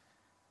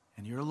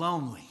and you're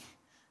lonely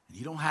and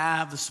you don't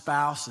have the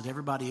spouse that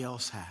everybody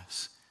else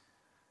has,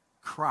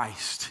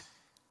 Christ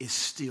is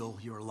still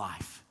your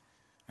life.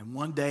 And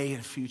one day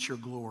in future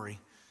glory,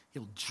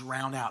 he'll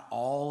drown out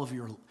all of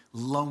your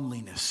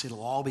loneliness.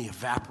 It'll all be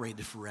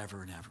evaporated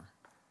forever and ever.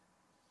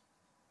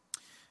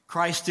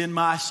 Christ in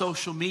my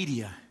social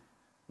media,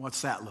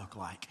 what's that look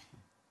like?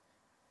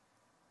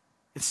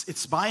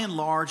 It's by and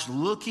large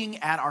looking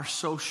at our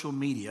social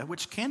media,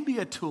 which can be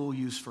a tool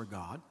used for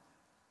God,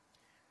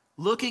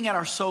 looking at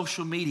our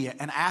social media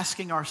and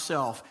asking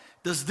ourselves,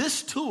 does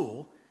this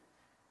tool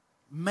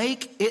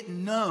make it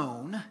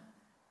known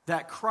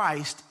that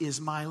Christ is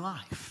my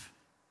life?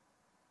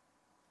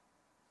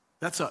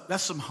 That's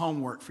some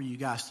homework for you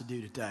guys to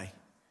do today.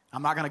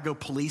 I'm not going to go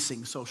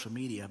policing social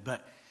media,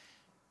 but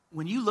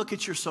when you look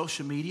at your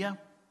social media,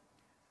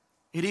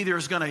 it either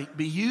is going to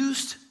be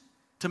used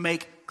to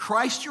make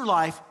Christ your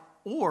life,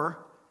 or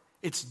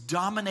it's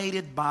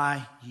dominated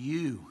by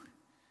you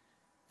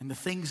and the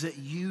things that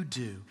you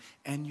do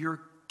and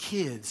your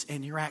kids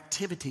and your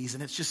activities,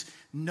 and it's just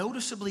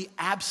noticeably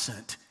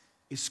absent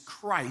is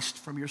Christ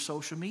from your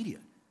social media.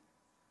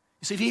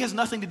 You see, if he has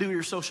nothing to do with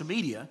your social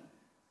media,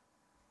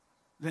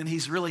 then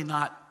he's really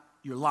not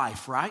your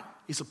life, right?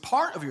 He's a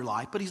part of your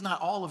life, but he's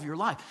not all of your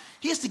life.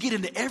 He has to get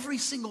into every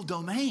single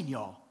domain,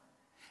 y'all.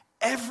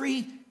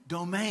 Every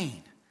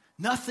domain.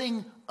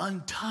 Nothing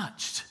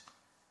untouched.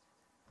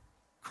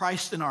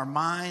 Christ in our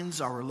minds,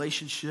 our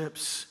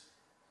relationships,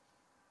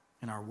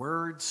 in our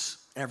words,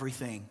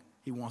 everything.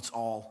 He wants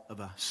all of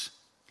us.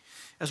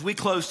 As we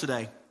close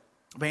today,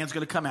 the band's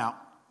going to come out.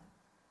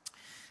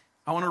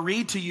 I want to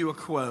read to you a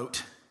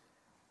quote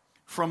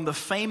from the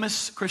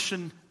famous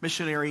Christian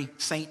missionary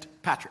St.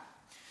 Patrick.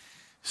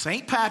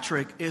 St.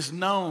 Patrick is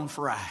known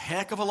for a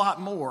heck of a lot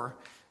more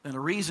than a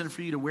reason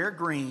for you to wear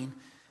green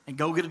and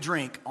go get a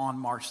drink on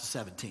March the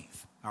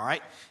 17th. All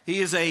right? He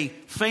is a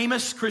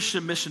famous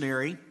Christian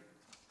missionary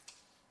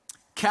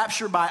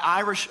captured by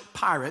Irish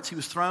pirates. He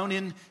was thrown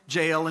in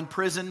jail, in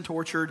prison,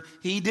 tortured.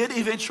 He did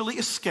eventually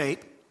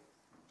escape.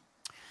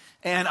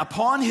 And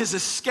upon his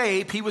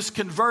escape, he was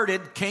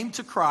converted, came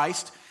to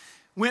Christ,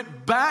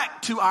 went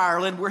back to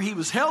Ireland where he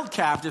was held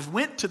captive,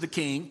 went to the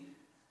king,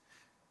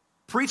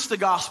 preached the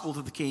gospel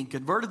to the king,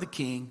 converted the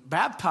king,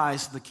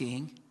 baptized the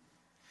king.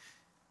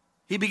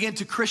 He began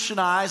to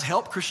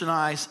help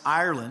Christianize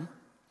Ireland.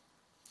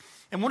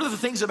 And one of the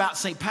things about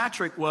St.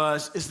 Patrick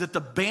is that the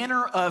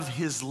banner of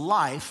his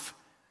life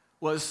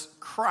was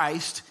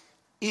Christ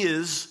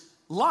is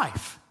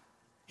life.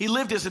 He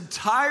lived his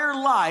entire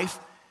life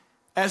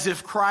as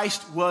if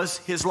Christ was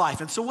his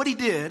life. And so what he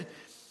did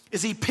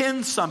is he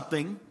penned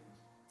something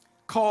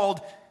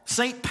called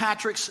St.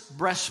 Patrick's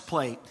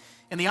breastplate.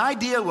 And the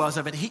idea was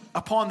of it,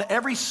 upon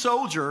every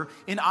soldier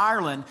in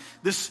Ireland,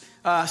 this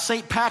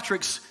St.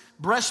 Patrick's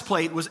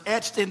breastplate was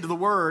etched into the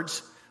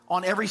words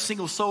on every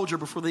single soldier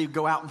before they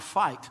go out and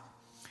fight.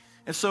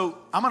 And so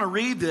I'm going to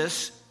read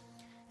this,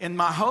 and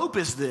my hope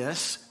is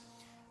this,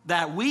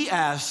 that we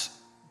as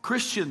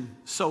Christian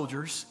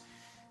soldiers,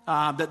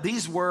 that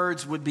these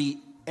words would be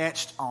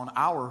etched on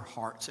our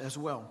hearts as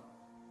well.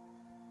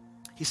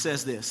 He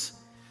says this: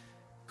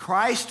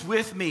 Christ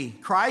with me,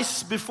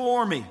 Christ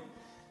before me,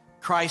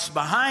 Christ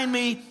behind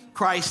me,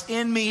 Christ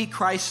in me,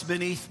 Christ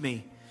beneath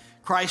me,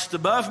 Christ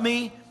above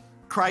me,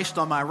 Christ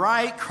on my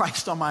right,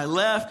 Christ on my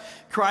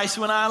left, Christ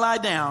when I lie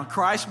down,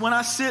 Christ when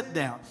I sit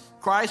down,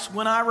 Christ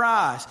when I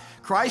rise,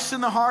 Christ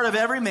in the heart of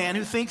every man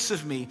who thinks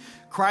of me,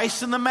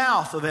 Christ in the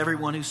mouth of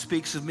everyone who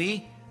speaks of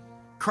me,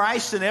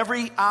 Christ in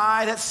every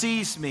eye that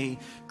sees me,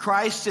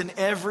 Christ in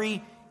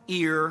every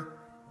ear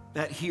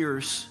that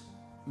hears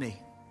me.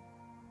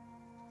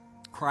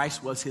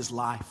 Christ was his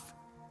life,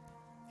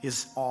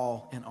 his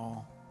all in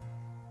all.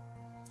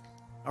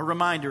 A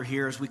reminder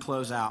here as we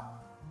close out.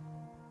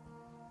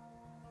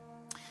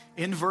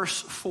 In verse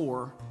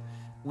 4,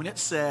 when it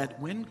said,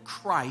 when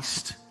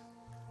Christ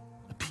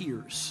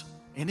appears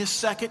in his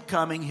second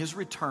coming, his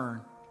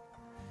return,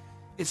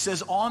 it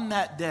says on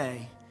that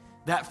day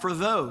that for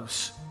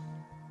those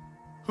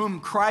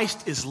whom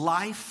Christ is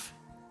life,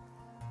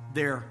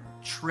 their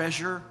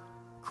treasure,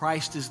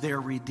 Christ is their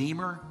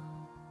redeemer,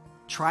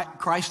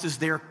 Christ is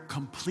their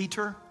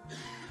completer,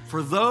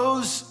 for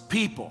those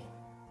people,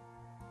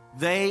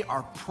 they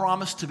are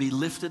promised to be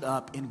lifted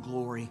up in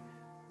glory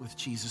with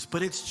Jesus.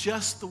 But it's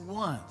just the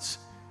ones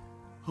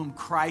whom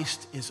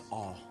Christ is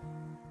all.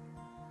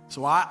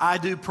 So I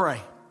do pray,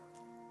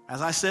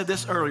 as I said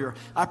this earlier,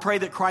 I pray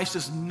that Christ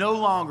is no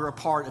longer a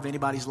part of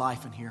anybody's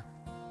life in here.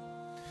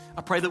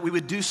 I pray that we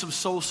would do some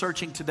soul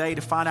searching today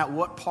to find out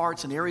what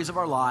parts and areas of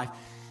our life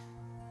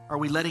are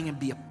we letting him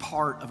be a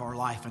part of our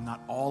life and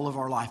not all of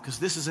our life. Because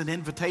this is an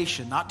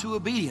invitation, not to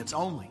obedience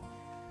only,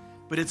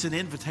 but it's an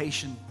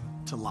invitation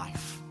to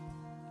life.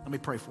 Let me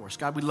pray for us.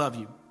 God, we love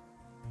you.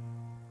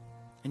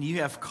 And you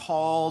have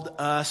called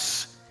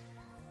us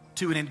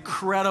to an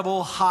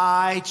incredible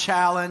high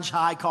challenge,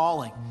 high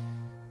calling.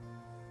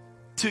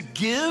 To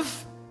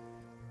give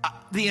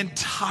the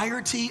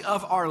entirety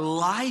of our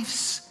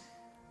lives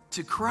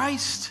to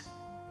Christ.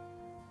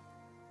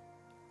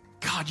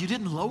 God, you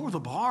didn't lower the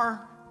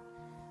bar.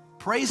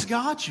 Praise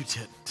God you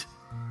didn't.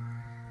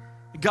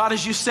 God,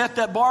 as you set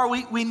that bar,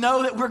 we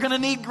know that we're going to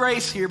need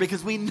grace here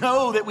because we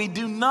know that we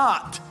do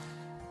not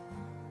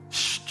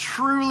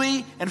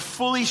truly and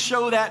fully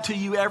show that to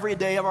you every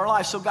day of our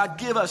life. So God,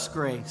 give us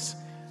grace.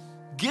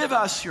 Give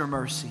us your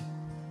mercy.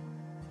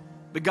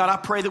 But God, I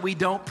pray that we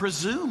don't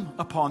presume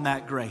upon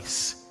that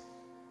grace.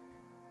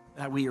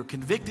 That we are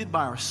convicted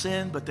by our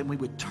sin, but then we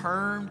would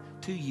turn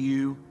to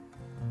you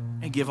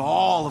and give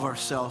all of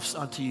ourselves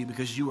unto you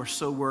because you are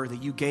so worthy.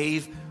 You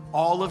gave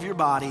all of your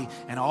body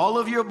and all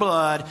of your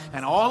blood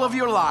and all of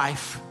your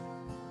life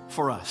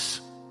for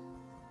us.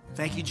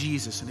 Thank you,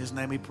 Jesus. In his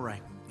name we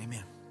pray.